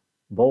into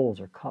bowls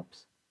or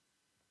cups.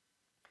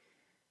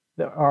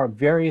 There are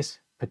various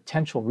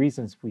potential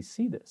reasons we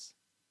see this.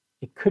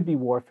 It could be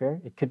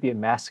warfare. It could be a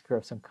massacre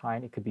of some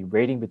kind. It could be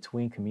raiding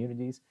between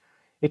communities.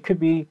 It could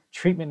be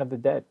treatment of the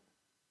dead,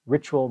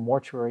 ritual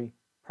mortuary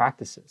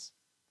practices.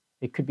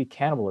 It could be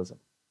cannibalism.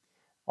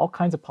 All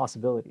kinds of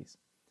possibilities.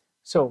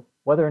 So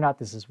whether or not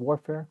this is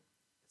warfare,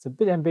 it's a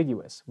bit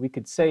ambiguous. We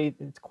could say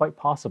it's quite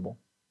possible,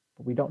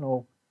 but we don't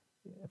know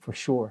for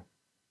sure.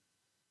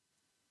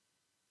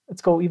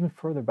 Let's go even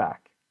further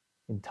back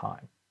in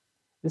time.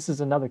 This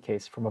is another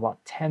case from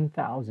about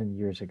 10,000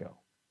 years ago.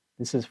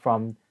 This is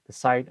from the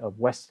site of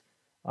West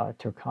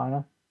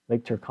Turkana,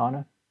 Lake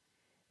Turkana.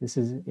 This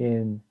is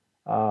in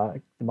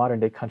the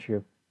modern day country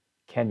of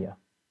Kenya.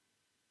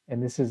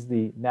 And this is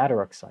the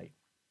Nadaruk site.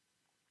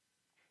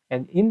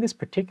 And in this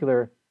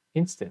particular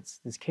instance,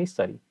 this case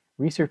study,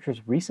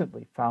 researchers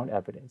recently found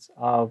evidence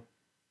of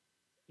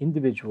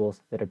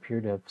individuals that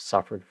appear to have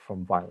suffered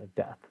from violent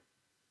death.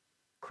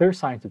 Clear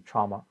signs of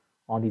trauma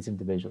on these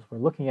individuals. We're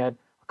looking at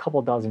a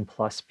couple dozen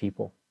plus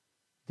people,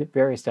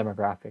 various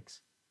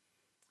demographics.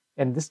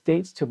 And this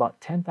dates to about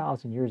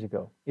 10,000 years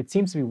ago. It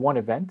seems to be one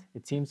event.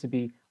 It seems to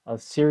be a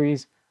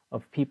series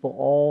of people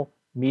all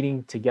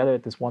meeting together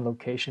at this one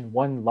location,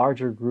 one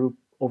larger group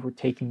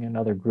overtaking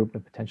another group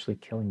and potentially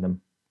killing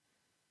them.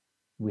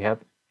 We have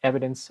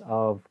evidence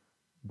of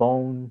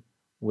bone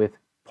with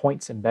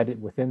points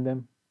embedded within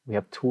them. We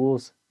have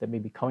tools that may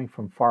be coming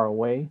from far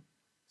away,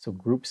 so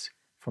groups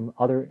from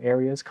other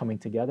areas coming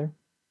together.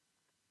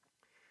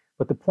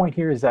 But the point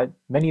here is that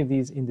many of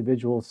these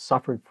individuals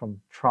suffered from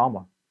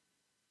trauma,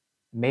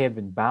 may have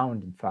been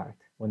bound, in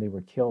fact, when they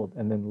were killed,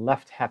 and then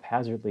left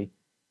haphazardly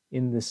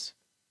in this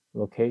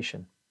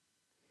location.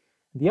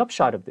 The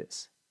upshot of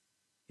this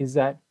is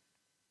that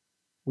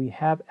we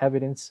have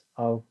evidence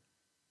of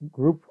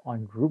group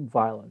on group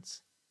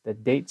violence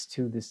that dates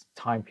to this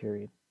time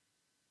period,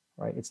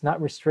 right? It's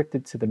not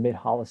restricted to the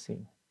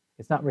mid-Holocene.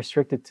 It's not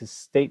restricted to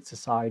state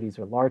societies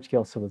or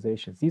large-scale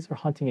civilizations. These are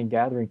hunting and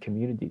gathering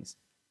communities.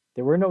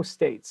 There were no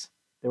states.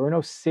 There were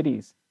no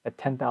cities at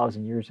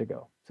 10,000 years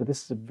ago. So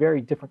this is a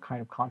very different kind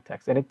of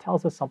context, and it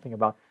tells us something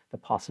about the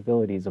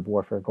possibilities of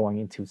warfare going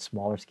into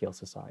smaller scale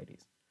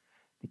societies.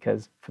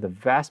 Because for the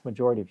vast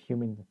majority of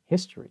human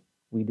history,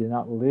 we did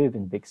not live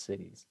in big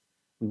cities.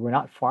 We were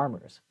not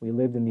farmers. We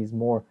lived in these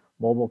more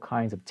mobile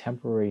kinds of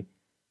temporary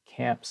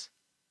camps,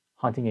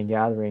 hunting and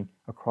gathering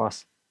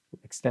across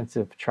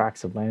extensive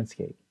tracts of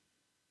landscape.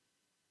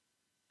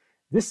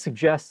 This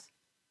suggests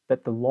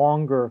that the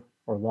longer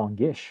or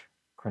longish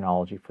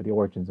chronology for the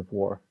origins of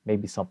war may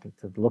be something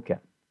to look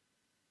at.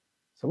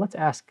 So let's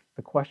ask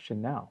the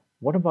question now,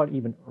 what about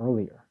even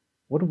earlier?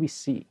 What do we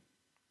see?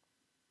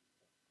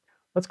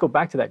 Let's go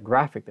back to that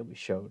graphic that we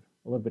showed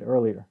a little bit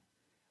earlier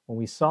when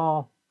we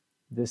saw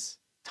this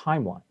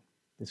timeline,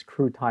 this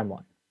crude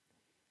timeline.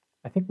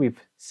 I think we've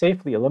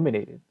safely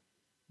eliminated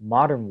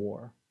modern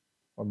war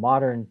or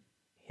modern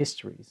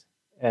histories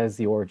as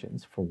the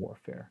origins for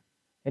warfare,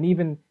 and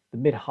even the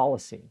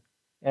mid-Holocene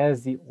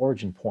as the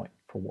origin point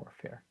for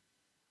warfare.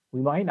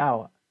 We might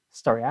now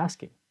start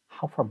asking,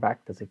 how far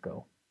back does it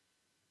go?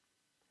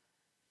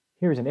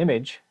 Here's an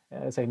image.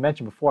 As I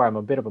mentioned before, I'm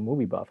a bit of a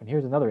movie buff, and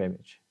here's another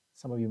image.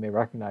 Some of you may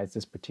recognize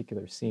this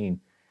particular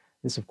scene.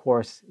 This, of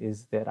course,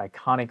 is that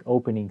iconic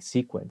opening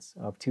sequence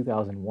of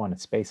 2001: A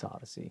Space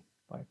Odyssey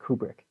by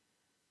Kubrick.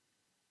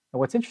 And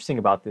what's interesting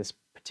about this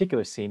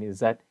particular scene is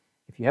that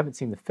if you haven't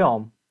seen the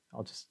film,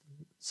 I'll just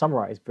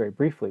summarize very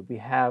briefly. We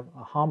have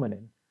a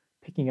hominin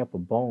picking up a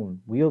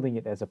bone, wielding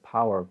it as a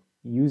power,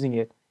 using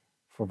it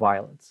for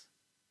violence.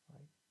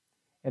 Right?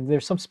 And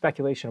there's some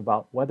speculation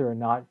about whether or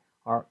not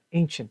our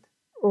ancient,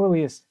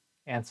 earliest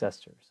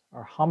ancestors,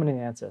 our hominin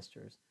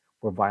ancestors,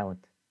 were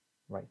violent,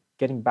 right?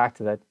 Getting back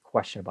to that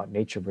question about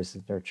nature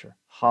versus nurture,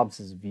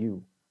 Hobbes's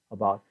view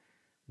about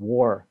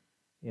war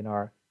in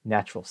our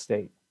natural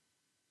state.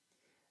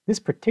 This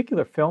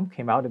particular film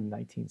came out in the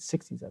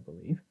 1960s, I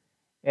believe,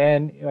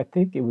 and I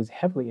think it was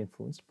heavily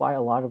influenced by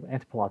a lot of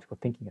anthropological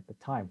thinking at the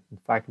time. In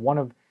fact, one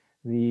of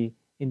the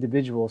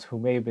individuals who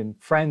may have been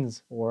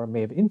friends or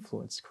may have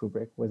influenced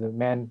Kubrick was a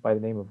man by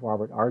the name of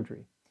Robert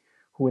Ardrey,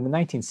 who in the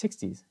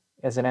 1960s,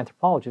 as an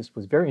anthropologist,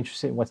 was very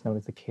interested in what's known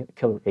as the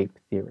killer ape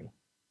theory.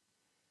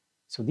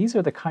 So these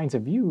are the kinds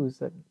of views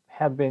that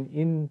have been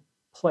in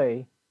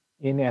play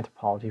in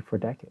anthropology for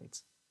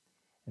decades.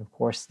 And of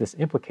course, this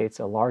implicates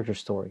a larger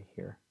story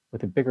here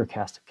with a bigger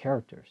cast of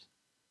characters.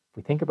 If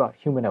we think about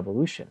human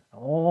evolution,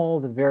 all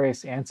the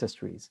various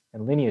ancestries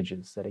and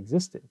lineages that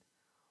existed,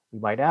 we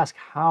might ask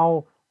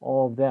how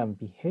all of them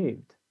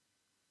behaved.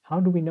 How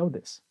do we know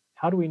this?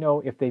 How do we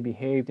know if they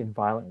behaved in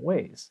violent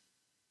ways?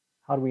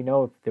 How do we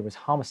know if there was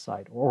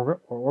homicide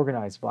or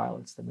organized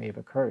violence that may have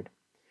occurred?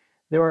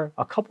 There are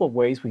a couple of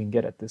ways we can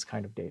get at this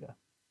kind of data.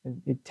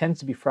 And it tends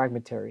to be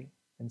fragmentary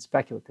and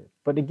speculative,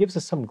 but it gives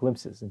us some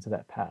glimpses into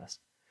that past.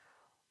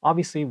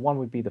 Obviously, one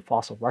would be the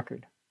fossil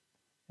record,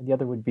 and the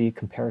other would be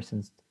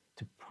comparisons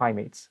to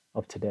primates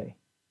of today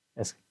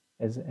as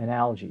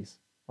analogies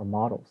or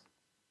models.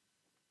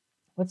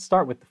 Let's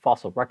start with the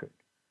fossil record.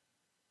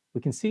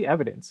 We can see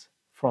evidence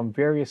from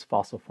various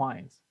fossil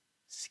finds,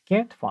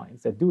 scant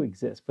finds that do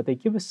exist, but they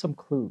give us some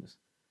clues,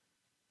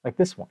 like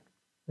this one.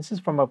 This is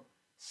from a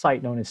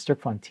site known as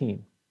Sterkfontein,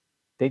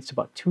 dates to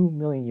about 2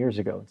 million years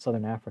ago in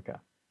southern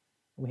Africa.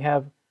 We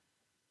have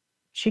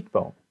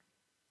cheekbone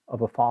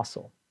of a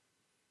fossil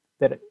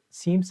that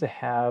seems to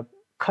have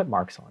cut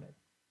marks on it.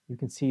 You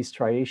can see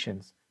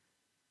striations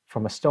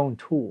from a stone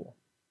tool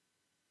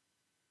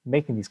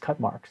making these cut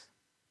marks.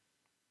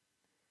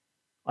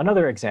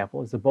 Another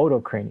example is the Bodo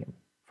cranium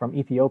from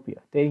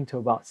Ethiopia, dating to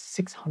about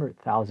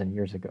 600,000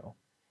 years ago.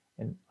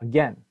 And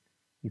again,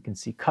 you can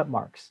see cut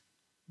marks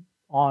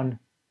on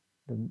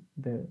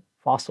the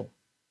fossil.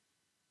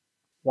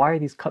 Why are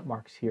these cut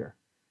marks here?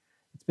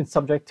 It's been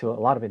subject to a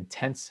lot of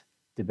intense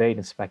debate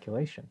and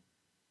speculation.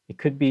 It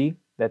could be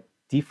that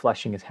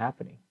defleshing is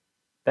happening.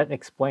 That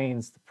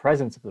explains the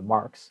presence of the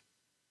marks,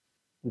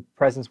 the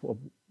presence of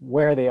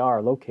where they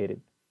are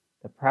located,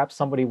 that perhaps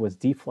somebody was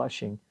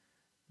defleshing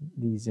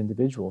these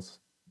individuals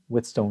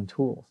with stone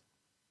tools.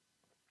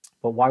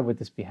 But why would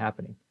this be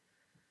happening?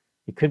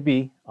 It could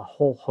be a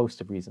whole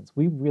host of reasons.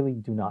 We really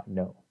do not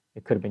know.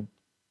 It could have been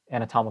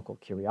anatomical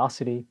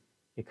curiosity.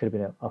 It could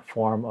have been a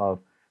form of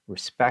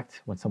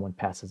respect when someone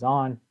passes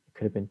on. It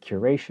could have been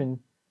curation.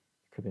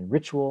 It could have been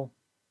ritual.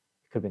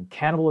 It could have been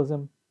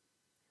cannibalism.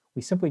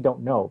 We simply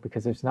don't know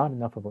because there's not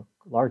enough of a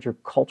larger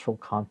cultural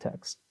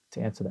context to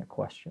answer that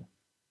question.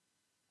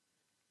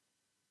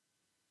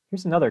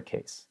 Here's another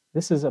case.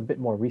 This is a bit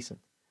more recent.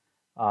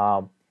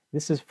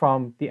 This is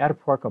from the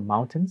Atapuerca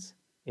Mountains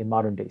in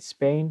modern-day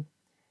Spain.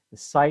 The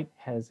site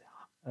has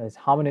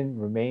hominin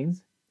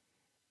remains.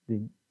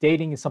 The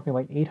dating is something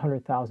like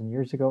 800,000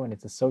 years ago, and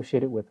it's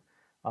associated with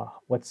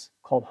what's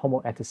called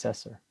Homo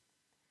antecessor.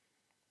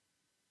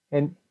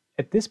 And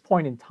at this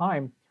point in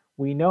time,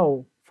 we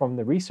know from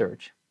the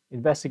research,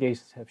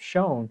 investigations have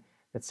shown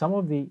that some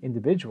of the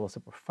individuals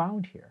that were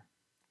found here,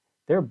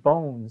 their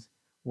bones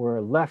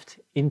were left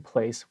in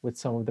place with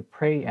some of the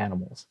prey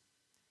animals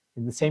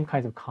in the same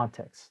kinds of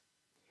contexts.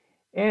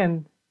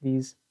 And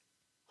these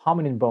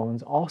hominin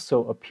bones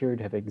also appear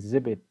to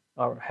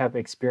have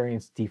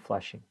experienced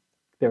defleshing.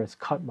 There is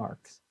cut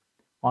marks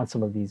on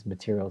some of these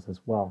materials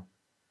as well.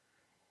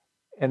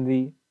 And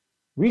the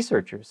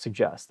researchers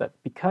suggest that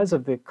because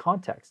of the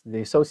context,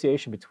 the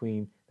association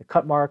between the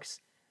cut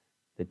marks,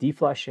 the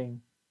defleshing,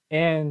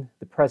 and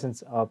the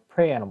presence of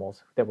prey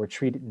animals that were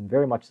treated in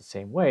very much the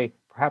same way,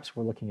 perhaps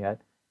we're looking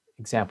at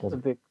examples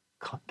of the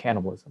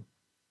cannibalism.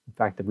 In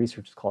fact, the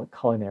researchers call it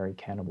culinary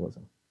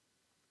cannibalism.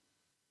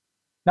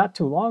 Not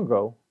too long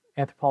ago,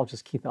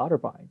 anthropologist Keith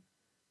Otterbein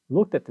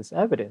looked at this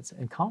evidence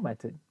and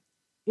commented,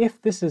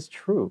 if this is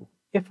true,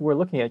 if we're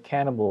looking at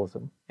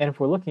cannibalism, and if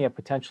we're looking at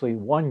potentially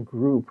one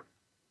group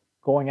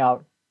going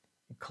out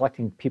and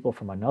collecting people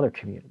from another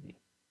community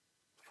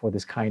for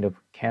this kind of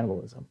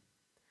cannibalism,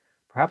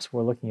 perhaps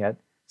we're looking at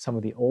some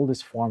of the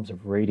oldest forms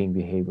of raiding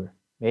behavior,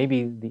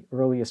 maybe the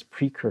earliest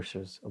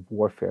precursors of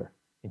warfare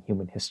in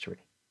human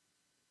history.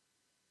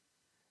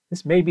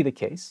 This may be the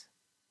case,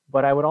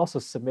 but I would also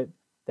submit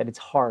that it's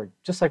hard,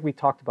 just like we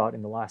talked about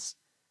in the last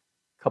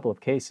couple of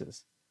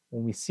cases.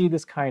 When we see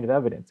this kind of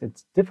evidence,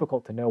 it's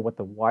difficult to know what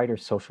the wider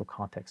social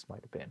context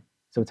might have been.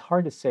 So it's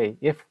hard to say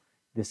if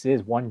this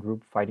is one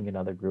group fighting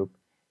another group,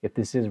 if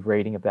this is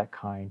raiding of that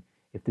kind,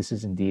 if this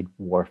is indeed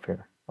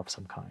warfare of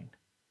some kind.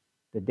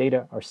 The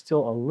data are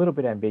still a little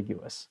bit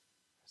ambiguous,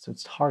 so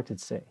it's hard to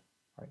say.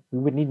 Right? We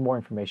would need more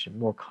information,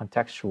 more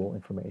contextual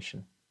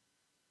information.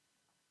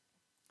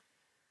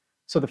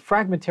 So the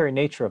fragmentary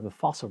nature of the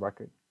fossil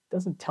record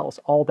doesn't tell us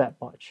all that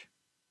much.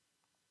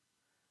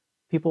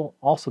 People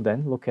also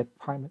then look at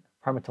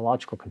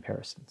primatological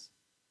comparisons.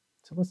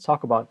 So let's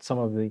talk about some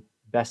of the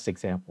best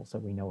examples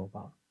that we know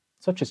about,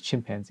 such as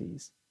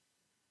chimpanzees.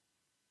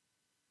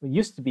 It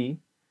used to be,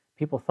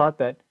 people thought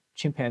that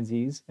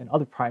chimpanzees and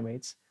other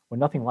primates were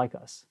nothing like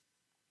us,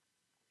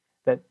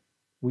 that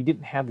we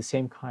didn't have the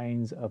same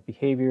kinds of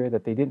behavior,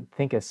 that they didn't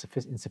think in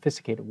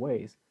sophisticated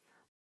ways.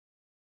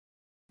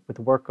 With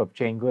the work of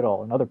Jane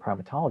Goodall and other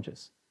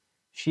primatologists,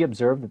 she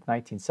observed in the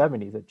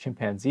 1970s that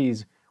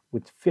chimpanzees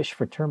would fish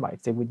for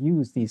termites. They would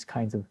use these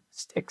kinds of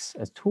sticks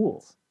as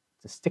tools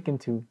to stick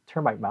into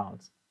termite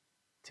mounds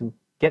to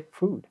get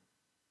food.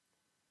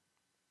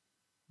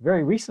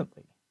 Very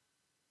recently,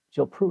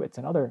 Jill Pruitt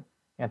and other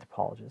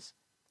anthropologists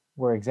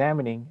were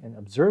examining and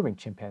observing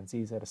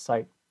chimpanzees at a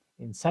site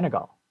in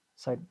Senegal, a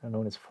site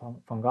known as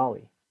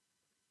Fongali.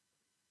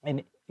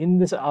 And in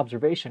this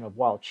observation of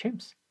wild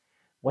chimps,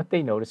 what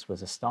they noticed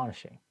was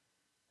astonishing.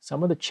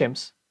 Some of the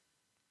chimps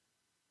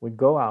would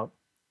go out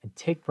and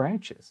take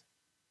branches,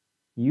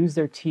 use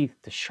their teeth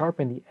to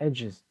sharpen the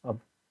edges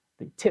of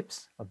the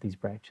tips of these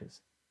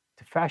branches,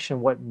 to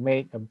fashion what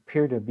may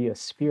appear to be a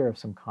spear of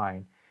some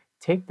kind,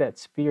 take that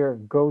spear,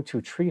 go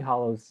to tree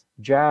hollows,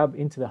 jab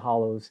into the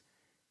hollows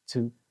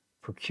to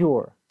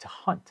procure, to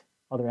hunt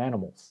other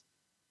animals,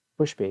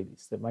 bush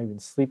babies that might have been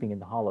sleeping in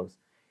the hollows.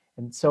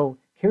 And so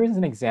here is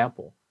an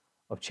example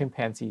of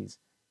chimpanzees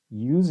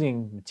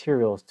using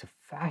materials to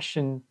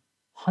fashion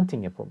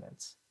hunting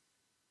implements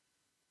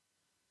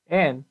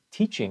and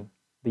teaching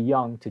the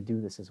young to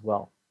do this as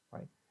well,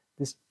 right?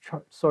 This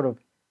sort of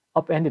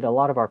upended a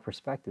lot of our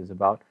perspectives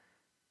about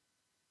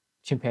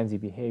chimpanzee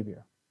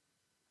behavior.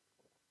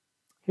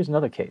 Here's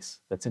another case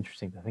that's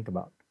interesting to think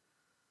about.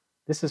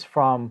 This is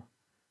from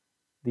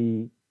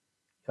the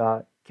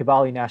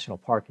Kibale National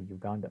Park in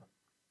Uganda.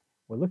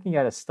 We're looking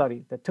at a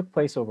study that took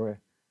place over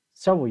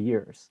several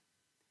years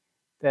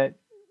that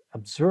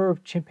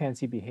observed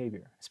chimpanzee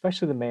behavior,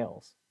 especially the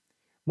males.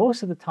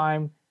 Most of the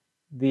time,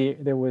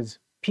 there was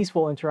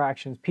peaceful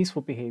interactions,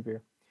 peaceful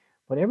behavior,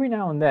 but every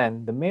now and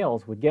then, the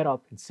males would get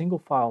up in single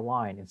file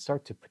line and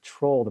start to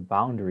patrol the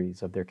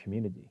boundaries of their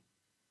community.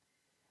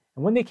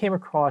 And when they came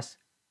across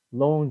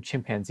lone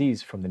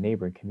chimpanzees from the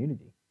neighboring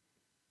community,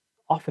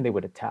 often they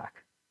would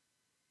attack.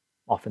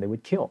 Often they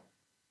would kill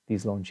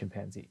these lone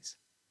chimpanzees.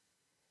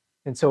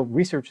 And so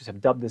researchers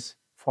have dubbed this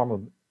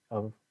form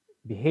of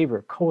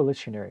behavior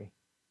coalitionary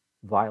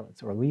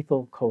violence or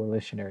lethal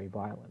coalitionary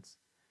violence.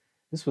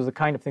 This was the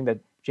kind of thing that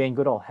Jane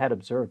Goodall had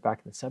observed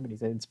back in the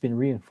 70s, and it's been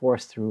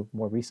reinforced through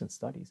more recent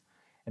studies.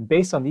 And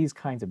based on these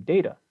kinds of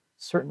data,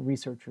 certain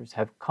researchers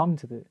have come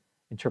to the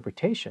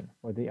interpretation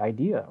or the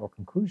idea or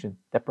conclusion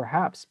that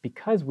perhaps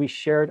because we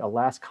shared a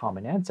last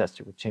common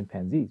ancestor with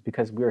chimpanzees,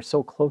 because we are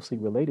so closely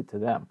related to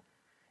them,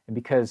 and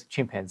because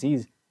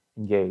chimpanzees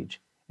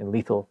engage in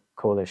lethal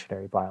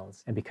coalitionary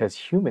violence, and because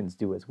humans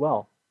do as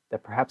well,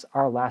 that perhaps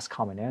our last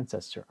common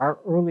ancestor, our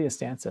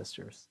earliest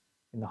ancestors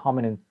in the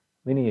hominin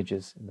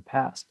lineages in the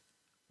past,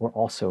 were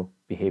also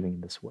behaving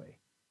in this way.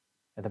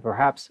 And that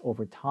perhaps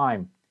over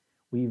time,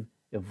 we've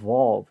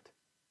evolved,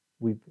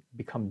 we've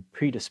become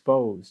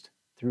predisposed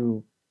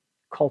through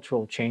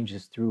cultural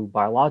changes, through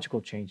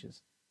biological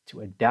changes,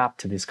 to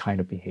adapt to this kind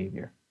of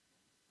behavior,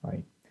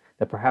 right?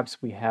 That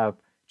perhaps we have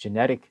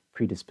genetic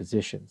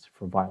predispositions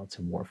for violence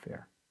and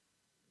warfare.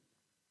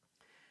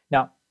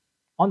 Now,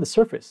 on the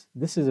surface,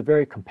 this is a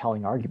very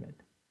compelling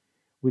argument.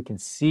 We can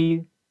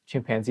see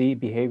chimpanzee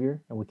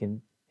behavior and we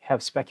can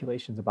have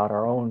speculations about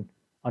our own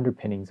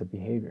underpinnings of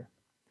behavior.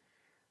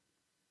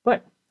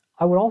 But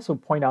I would also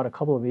point out a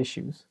couple of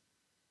issues.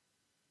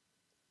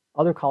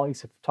 Other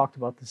colleagues have talked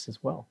about this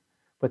as well,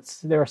 but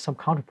there are some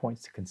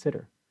counterpoints to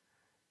consider.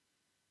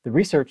 The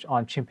research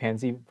on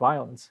chimpanzee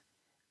violence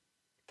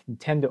can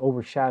tend to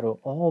overshadow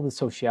all the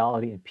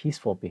sociality and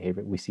peaceful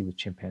behavior we see with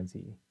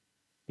chimpanzee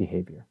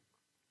behavior.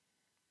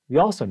 We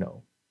also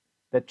know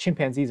that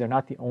chimpanzees are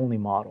not the only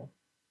model.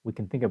 We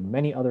can think of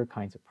many other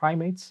kinds of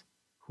primates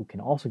who can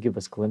also give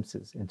us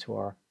glimpses into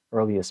our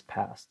earliest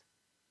past.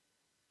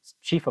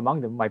 Chief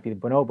among them might be the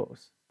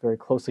bonobos, very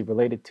closely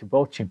related to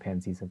both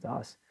chimpanzees and to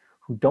us,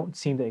 who don't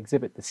seem to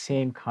exhibit the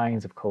same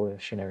kinds of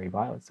coalitionary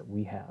violence that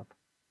we have.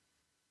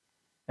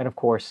 And of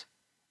course,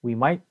 we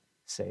might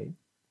say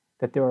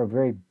that there are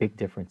very big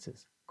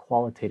differences,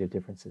 qualitative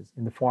differences,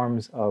 in the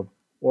forms of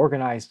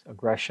organized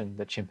aggression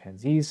that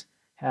chimpanzees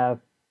have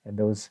and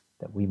those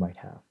that we might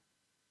have,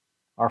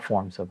 our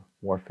forms of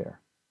warfare.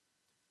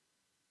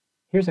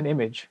 Here's an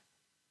image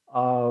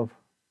of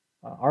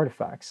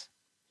artifacts,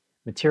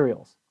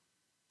 materials.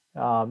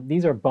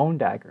 These are bone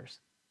daggers.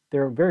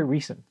 They're very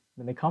recent,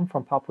 and they come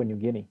from Papua New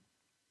Guinea.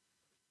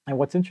 And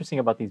what's interesting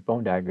about these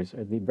bone daggers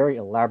are the very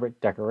elaborate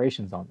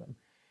decorations on them,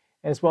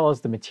 as well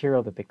as the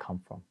material that they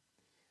come from.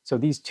 So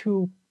these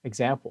two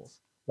examples,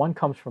 one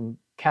comes from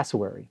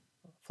cassowary,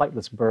 a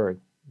flightless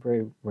bird,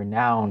 very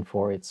renowned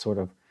for its sort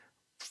of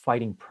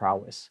fighting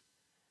prowess.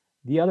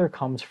 The other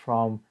comes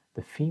from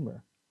the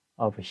femur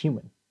of a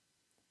human.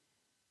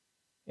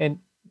 And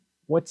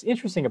what's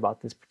interesting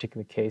about this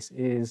particular case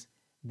is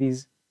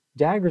these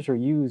daggers are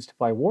used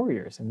by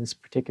warriors in this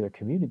particular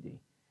community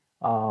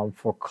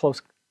for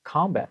close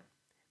combat,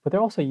 but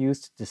they're also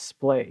used to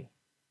display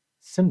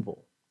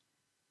symbol.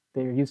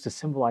 They're used to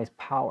symbolize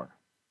power.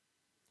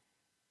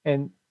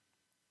 And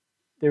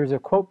there's a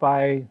quote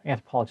by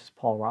anthropologist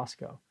Paul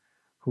Roscoe,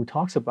 who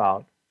talks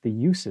about the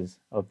uses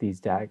of these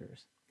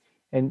daggers.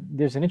 And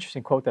there's an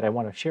interesting quote that I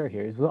want to share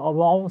here. It's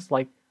almost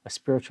like a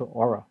spiritual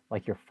aura,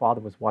 like your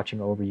father was watching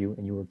over you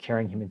and you were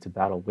carrying him into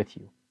battle with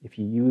you. If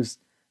you used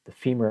the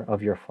femur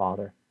of your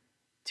father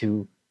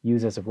to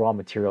use as a raw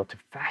material to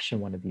fashion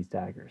one of these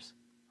daggers.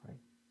 Right?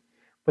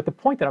 But the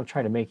point that I'm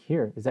trying to make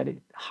here is that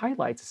it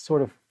highlights a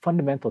sort of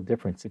fundamental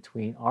difference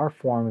between our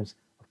forms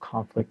of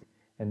conflict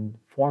and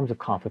forms of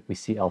conflict we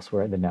see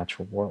elsewhere in the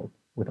natural world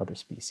with other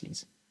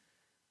species.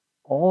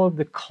 All of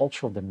the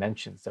cultural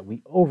dimensions that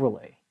we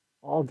overlay,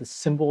 all the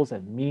symbols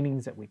and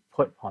meanings that we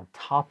put on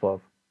top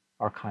of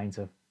our kinds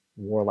of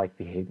warlike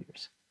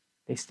behaviors,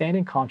 they stand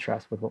in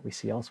contrast with what we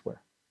see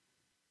elsewhere.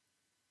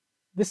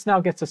 This now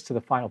gets us to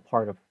the final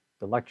part of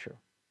the lecture.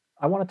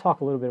 I want to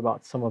talk a little bit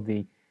about some of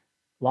the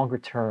longer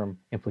term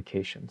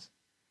implications.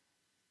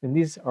 And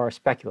these are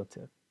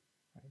speculative.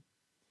 Right?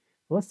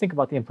 But let's think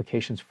about the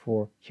implications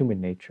for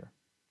human nature.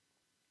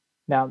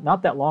 Now,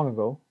 not that long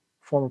ago,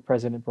 former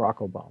President Barack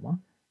Obama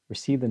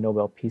received the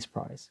Nobel Peace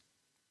Prize.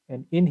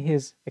 And in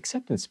his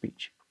acceptance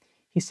speech,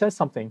 he says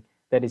something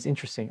that is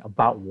interesting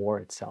about war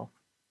itself.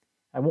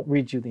 I won't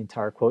read you the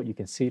entire quote. You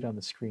can see it on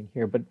the screen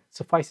here, but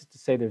suffice it to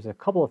say there's a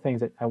couple of things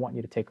that I want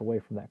you to take away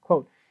from that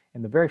quote.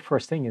 And the very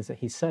first thing is that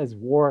he says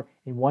war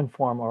in one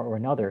form or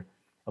another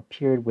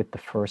appeared with the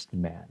first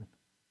man.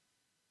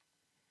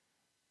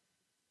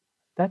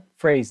 That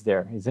phrase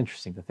there is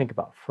interesting to think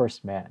about,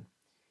 first man.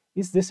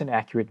 Is this an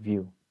accurate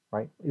view,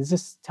 right? Is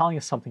this telling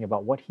us something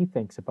about what he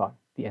thinks about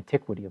the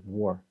antiquity of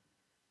war?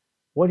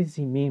 What does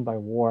he mean by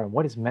war and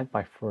what is meant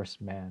by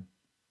first man?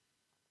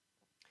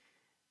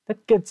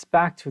 That gets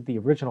back to the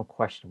original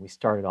question we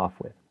started off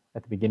with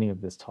at the beginning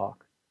of this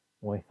talk,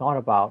 when we thought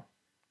about,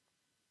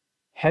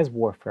 has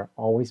warfare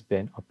always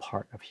been a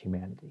part of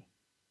humanity?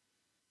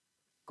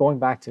 Going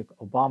back to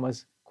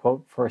Obama's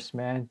quote, first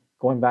man,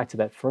 going back to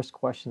that first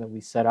question that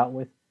we set out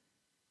with,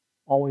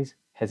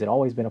 has it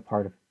always been a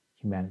part of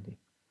humanity?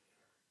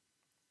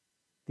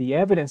 The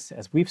evidence,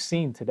 as we've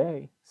seen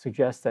today,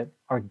 suggests that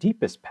our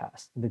deepest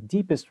past, the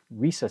deepest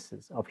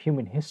recesses of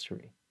human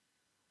history,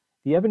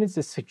 the evidence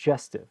is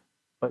suggestive,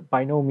 but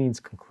by no means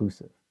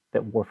conclusive,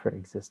 that warfare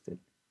existed,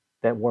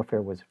 that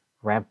warfare was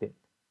rampant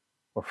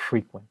or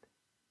frequent.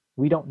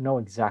 We don't know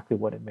exactly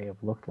what it may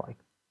have looked like.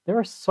 There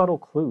are subtle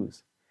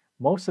clues.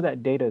 Most of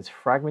that data is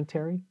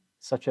fragmentary,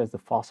 such as the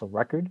fossil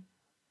record,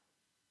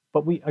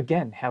 but we,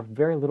 again, have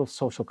very little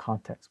social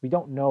context. We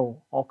don't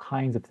know all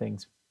kinds of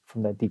things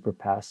from that deeper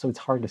past, so it's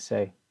hard to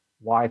say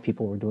why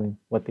people were doing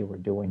what they were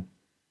doing.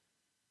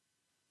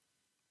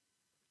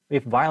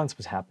 If violence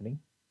was happening,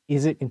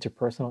 is it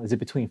interpersonal? Is it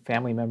between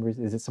family members?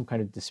 Is it some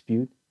kind of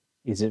dispute?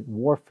 Is it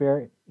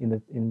warfare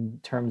in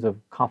terms of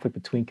conflict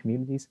between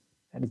communities?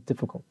 That is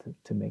difficult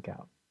to make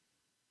out.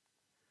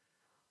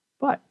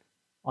 But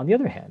on the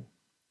other hand,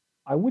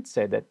 I would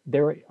say that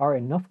there are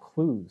enough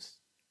clues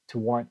to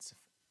warrant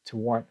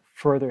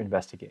further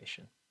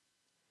investigation,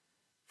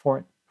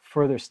 for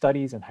further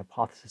studies and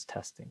hypothesis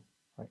testing.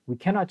 Right? We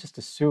cannot just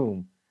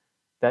assume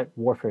that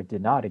warfare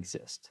did not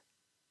exist.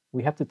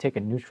 We have to take a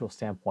neutral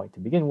standpoint to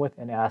begin with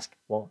and ask,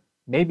 well,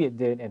 maybe it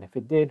did, and if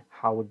it did,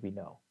 how would we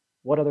know?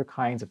 What other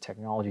kinds of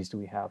technologies do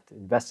we have to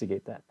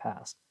investigate that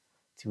past,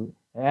 to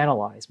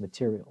analyze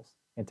materials,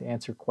 and to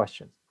answer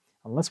questions?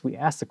 Unless we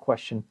ask the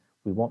question,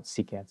 we won't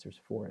seek answers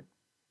for it.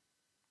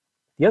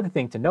 The other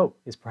thing to note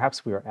is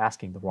perhaps we are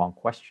asking the wrong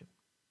question.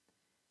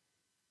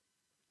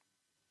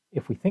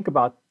 If we think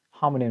about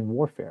hominin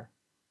warfare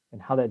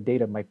and how that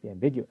data might be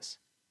ambiguous,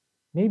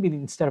 maybe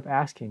instead of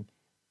asking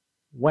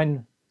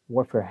when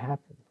warfare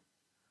happened,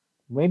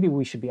 maybe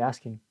we should be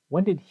asking,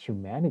 when did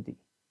humanity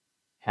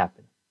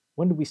happen?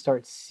 When did we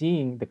start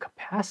seeing the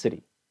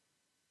capacity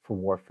for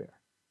warfare?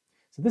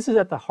 So this is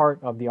at the heart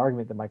of the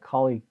argument that my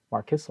colleague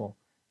Mark Kissel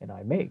and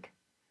I make.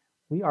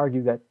 We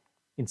argue that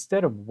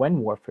instead of when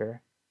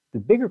warfare, the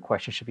bigger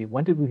question should be,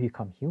 when did we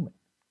become human?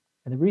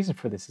 And the reason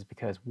for this is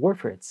because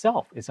warfare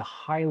itself is a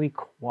highly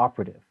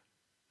cooperative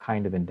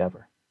kind of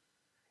endeavor.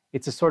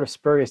 It's a sort of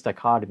spurious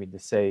dichotomy to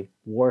say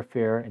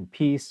warfare and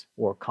peace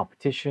or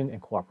competition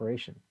and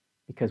cooperation,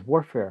 because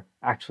warfare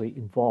actually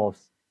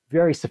involves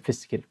very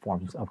sophisticated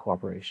forms of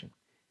cooperation,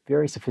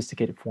 very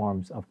sophisticated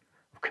forms of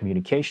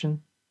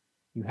communication.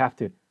 You have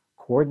to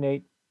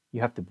coordinate,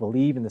 you have to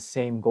believe in the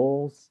same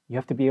goals, you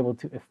have to be able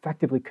to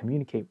effectively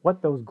communicate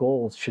what those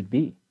goals should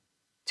be,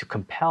 to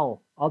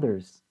compel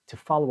others to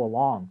follow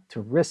along,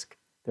 to risk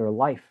their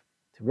life,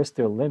 to risk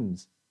their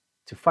limbs,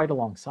 to fight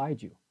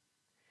alongside you.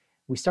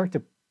 We start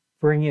to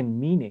bring in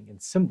meaning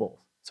and symbols.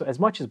 So as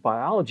much as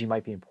biology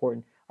might be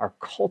important, our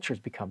cultures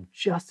become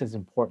just as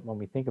important when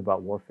we think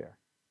about warfare.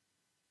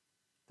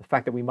 The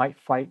fact that we might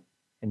fight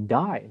and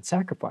die and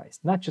sacrifice,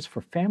 not just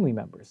for family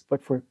members,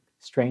 but for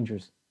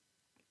strangers,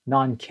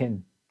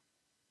 non-kin.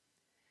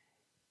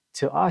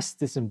 To us,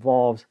 this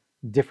involves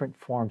different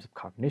forms of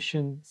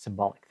cognition,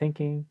 symbolic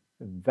thinking,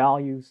 and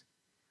values.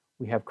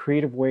 We have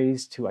creative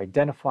ways to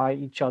identify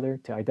each other,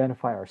 to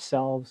identify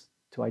ourselves,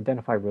 to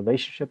identify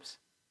relationships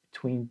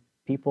between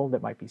people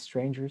that might be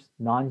strangers,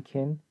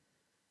 non-kin,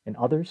 and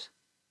others.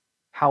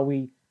 How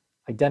we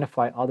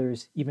identify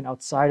others even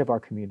outside of our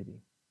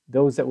community,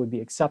 those that would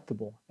be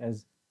acceptable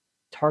as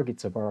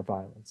targets of our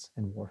violence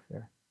and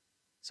warfare.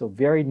 So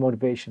varied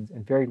motivations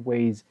and varied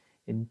ways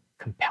in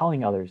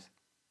compelling others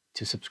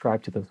to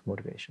subscribe to those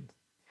motivations.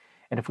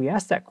 And if we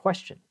ask that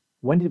question,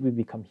 when did we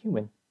become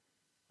human?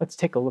 Let's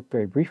take a look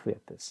very briefly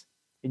at this.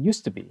 It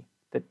used to be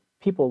that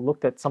people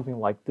looked at something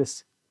like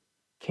this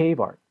cave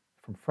art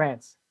from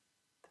France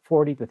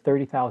 40 to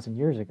 30,000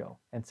 years ago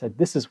and said,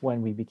 this is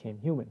when we became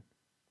human.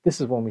 This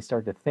is when we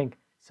started to think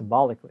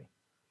symbolically.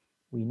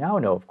 We now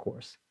know, of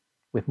course,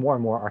 with more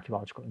and more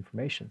archaeological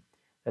information,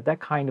 that that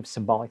kind of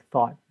symbolic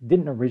thought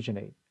didn't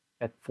originate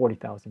at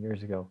 40,000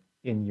 years ago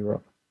in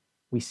Europe.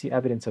 We see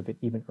evidence of it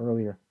even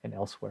earlier and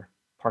elsewhere,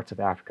 parts of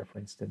Africa, for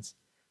instance.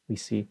 We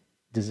see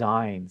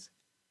designs,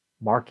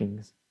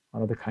 markings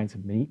on other kinds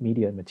of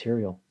media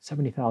material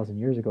 70,000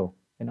 years ago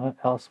and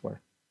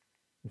elsewhere.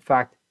 In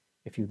fact,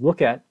 if you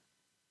look at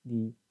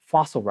the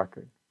fossil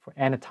record for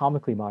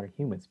anatomically modern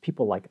humans,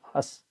 people like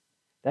us,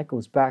 that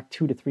goes back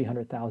 200,000 to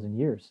 300,000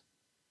 years.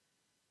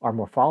 Our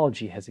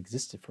morphology has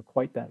existed for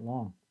quite that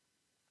long,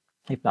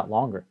 if not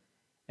longer.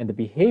 And the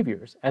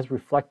behaviors, as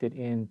reflected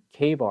in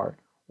cave art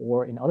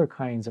or in other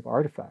kinds of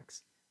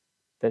artifacts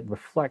that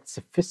reflect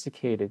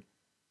sophisticated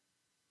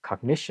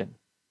cognition,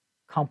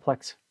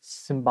 complex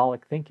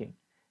symbolic thinking,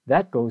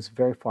 that goes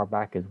very far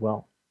back as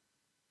well.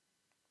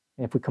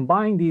 And if we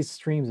combine these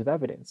streams of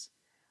evidence,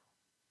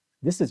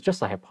 this is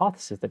just a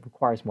hypothesis that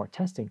requires more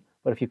testing,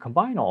 but if you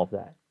combine all of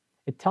that,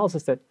 it tells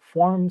us that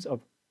forms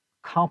of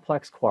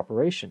complex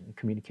cooperation and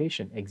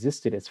communication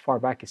existed as far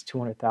back as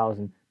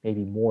 200,000,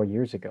 maybe more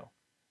years ago.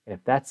 And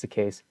if that's the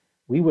case,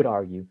 we would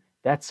argue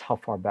that's how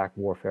far back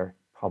warfare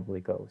probably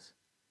goes.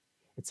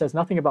 It says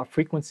nothing about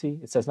frequency,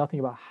 it says nothing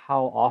about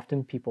how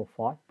often people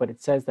fought, but it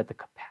says that the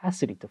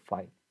capacity to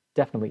fight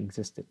definitely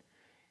existed.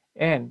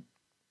 And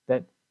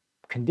that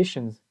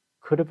conditions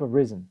could have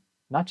arisen,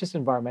 not just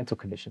environmental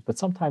conditions, but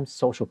sometimes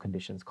social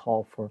conditions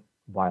call for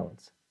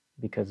violence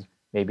because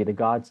maybe the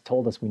gods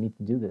told us we need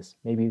to do this.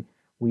 Maybe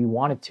we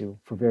wanted to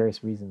for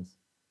various reasons.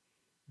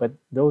 But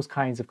those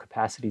kinds of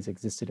capacities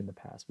existed in the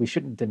past. We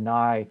shouldn't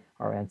deny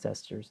our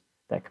ancestors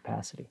that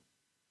capacity.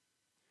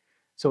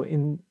 So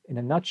in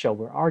a nutshell,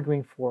 we're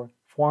arguing for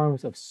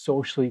forms of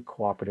socially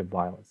cooperative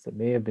violence that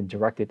may have been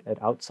directed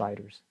at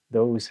outsiders,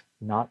 those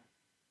not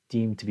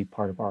deemed to be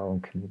part of our own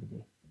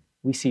community.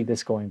 We see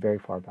this going very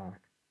far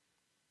back.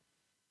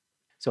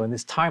 So in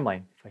this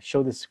timeline, if I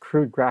show this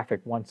crude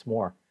graphic once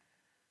more,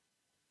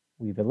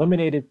 we've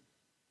eliminated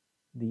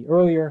the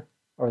earlier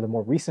or the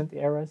more recent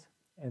eras,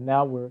 and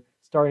now we're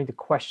starting to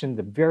question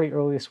the very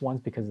earliest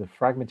ones because of the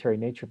fragmentary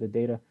nature of the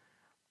data.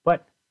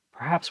 But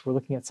perhaps we're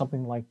looking at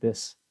something like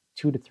this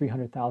 200,000 to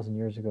 300,000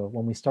 years ago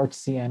when we start to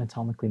see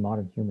anatomically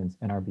modern humans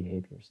and our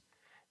behaviors.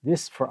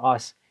 This, for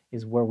us,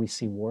 is where we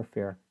see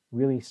warfare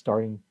really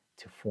starting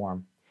to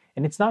form.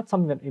 And it's not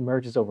something that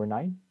emerges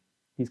overnight.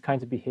 These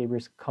kinds of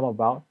behaviors come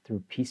about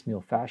through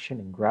piecemeal fashion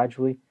and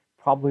gradually,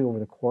 probably over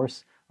the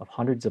course of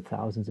hundreds of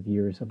thousands of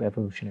years of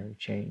evolutionary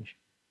change,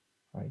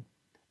 right?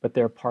 But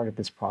they're part of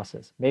this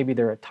process. Maybe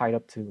they're tied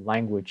up to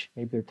language.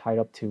 Maybe they're tied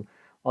up to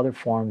other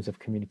forms of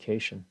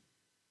communication.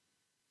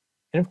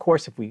 And of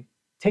course, if we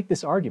take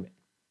this argument,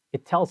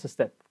 it tells us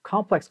that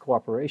complex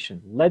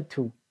cooperation led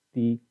to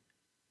the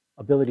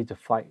ability to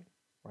fight,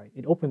 right?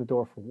 It opened the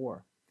door for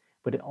war.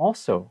 But it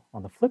also,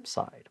 on the flip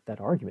side of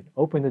that argument,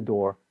 opened the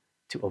door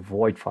to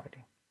avoid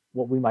fighting,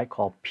 what we might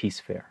call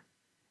peace-fare.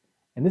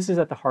 And this is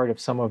at the heart of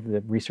some of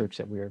the research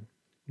that we're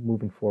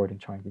moving forward and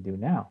trying to do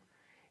now.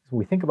 When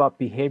we think about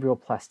behavioral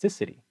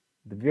plasticity,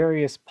 the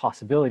various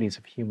possibilities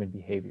of human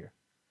behavior,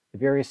 the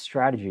various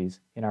strategies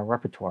in our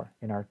repertoire,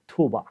 in our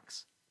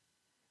toolbox,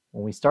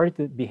 When we started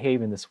to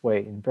behave in this way,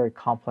 in very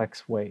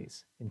complex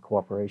ways in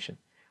cooperation,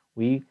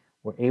 we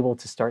were able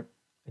to start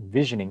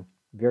envisioning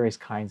various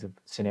kinds of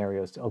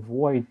scenarios to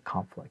avoid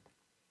conflict.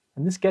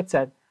 And this gets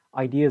at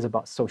ideas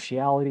about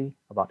sociality,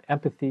 about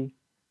empathy.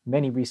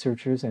 Many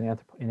researchers in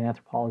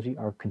anthropology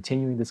are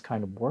continuing this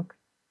kind of work,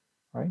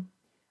 right?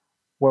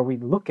 Where we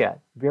look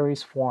at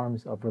various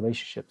forms of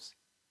relationships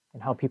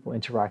and how people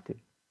interacted,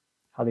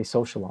 how they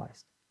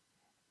socialized.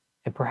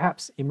 And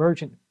perhaps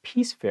emergent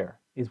peacefare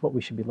is what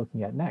we should be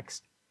looking at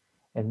next.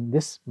 And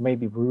this may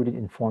be rooted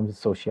in forms of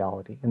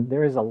sociality. And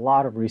there is a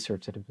lot of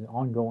research that has been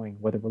ongoing,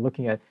 whether we're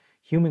looking at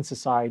human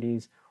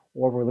societies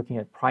or we're looking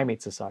at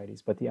primate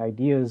societies. But the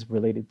ideas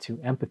related to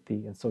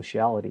empathy and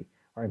sociality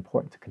are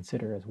important to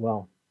consider as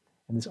well.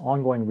 And this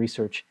ongoing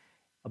research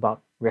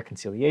about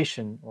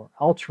reconciliation or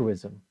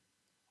altruism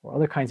or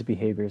other kinds of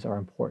behaviors are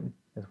important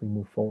as we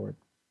move forward.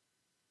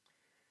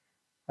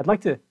 I'd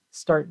like to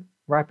start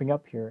wrapping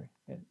up here.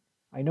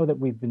 I know that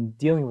we've been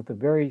dealing with a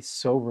very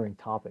sobering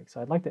topic, so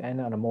I'd like to end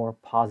on a more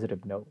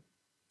positive note.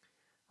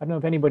 I don't know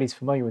if anybody's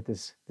familiar with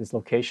this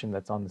location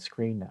that's on the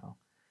screen now.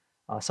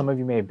 Some of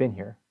you may have been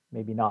here,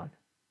 maybe not.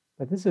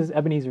 But this is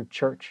Ebenezer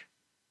Church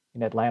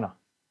in Atlanta.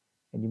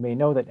 And you may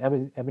know that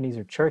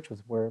Ebenezer Church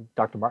was where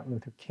Dr. Martin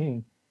Luther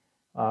King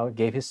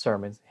gave his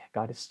sermons,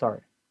 got his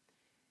start.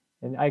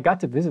 And I got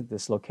to visit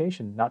this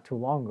location not too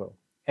long ago.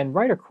 And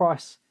right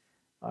across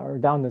or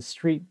down the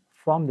street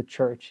from the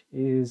church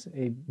is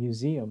a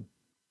museum,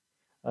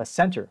 a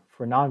center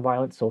for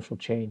nonviolent social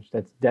change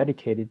that's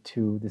dedicated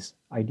to this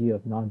idea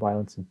of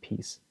nonviolence and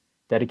peace,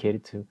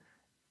 dedicated to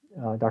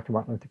Dr.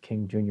 Martin Luther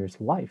King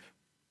Jr.'s life.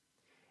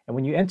 And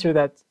when you enter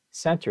that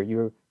center,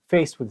 you're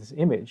faced with this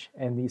image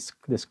and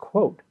this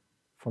quote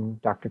from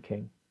Dr.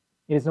 King.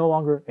 It is no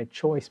longer a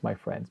choice, my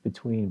friends,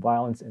 between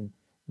violence and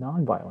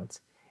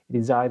nonviolence. It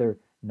is either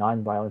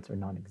nonviolence or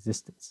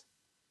non-existence.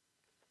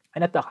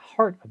 And at the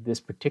heart of this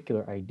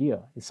particular idea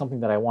is something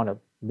that I want to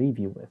leave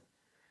you with.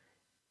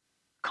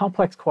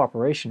 Complex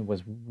cooperation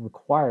was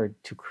required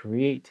to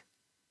create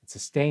and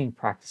sustain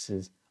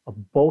practices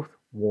of both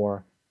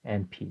war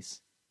and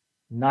peace.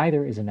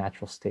 Neither is a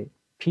natural state.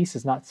 Peace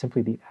is not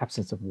simply the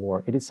absence of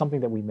war. It is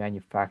something that we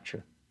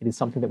manufacture. It is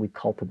something that we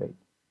cultivate.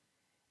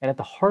 And at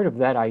the heart of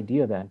that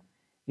idea, then,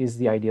 is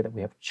the idea that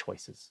we have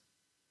choices.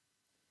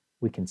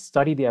 We can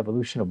study the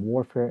evolution of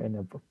warfare and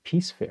of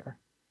peacefare.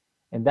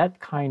 And that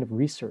kind of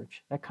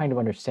research, that kind of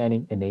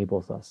understanding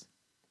enables us.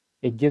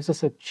 It gives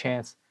us a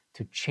chance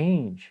to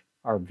change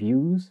our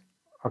views,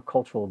 our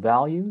cultural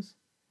values,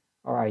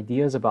 our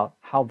ideas about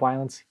how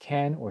violence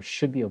can or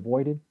should be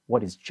avoided,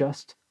 what is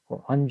just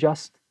or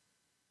unjust.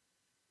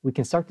 We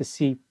can start to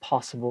see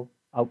possible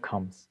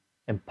outcomes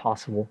and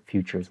possible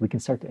futures. We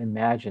can start to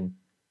imagine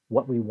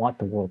what we want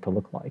the world to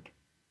look like.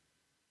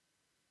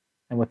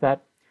 And with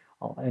that,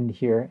 I'll end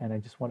here, and I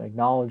just want to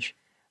acknowledge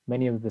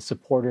many of the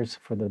supporters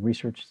for the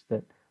research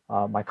that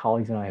my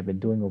colleagues and I have been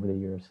doing over the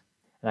years.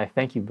 And I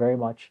thank you very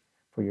much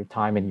for your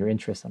time and your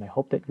interest, and I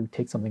hope that you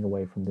take something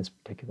away from this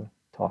particular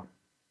talk.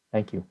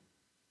 Thank you.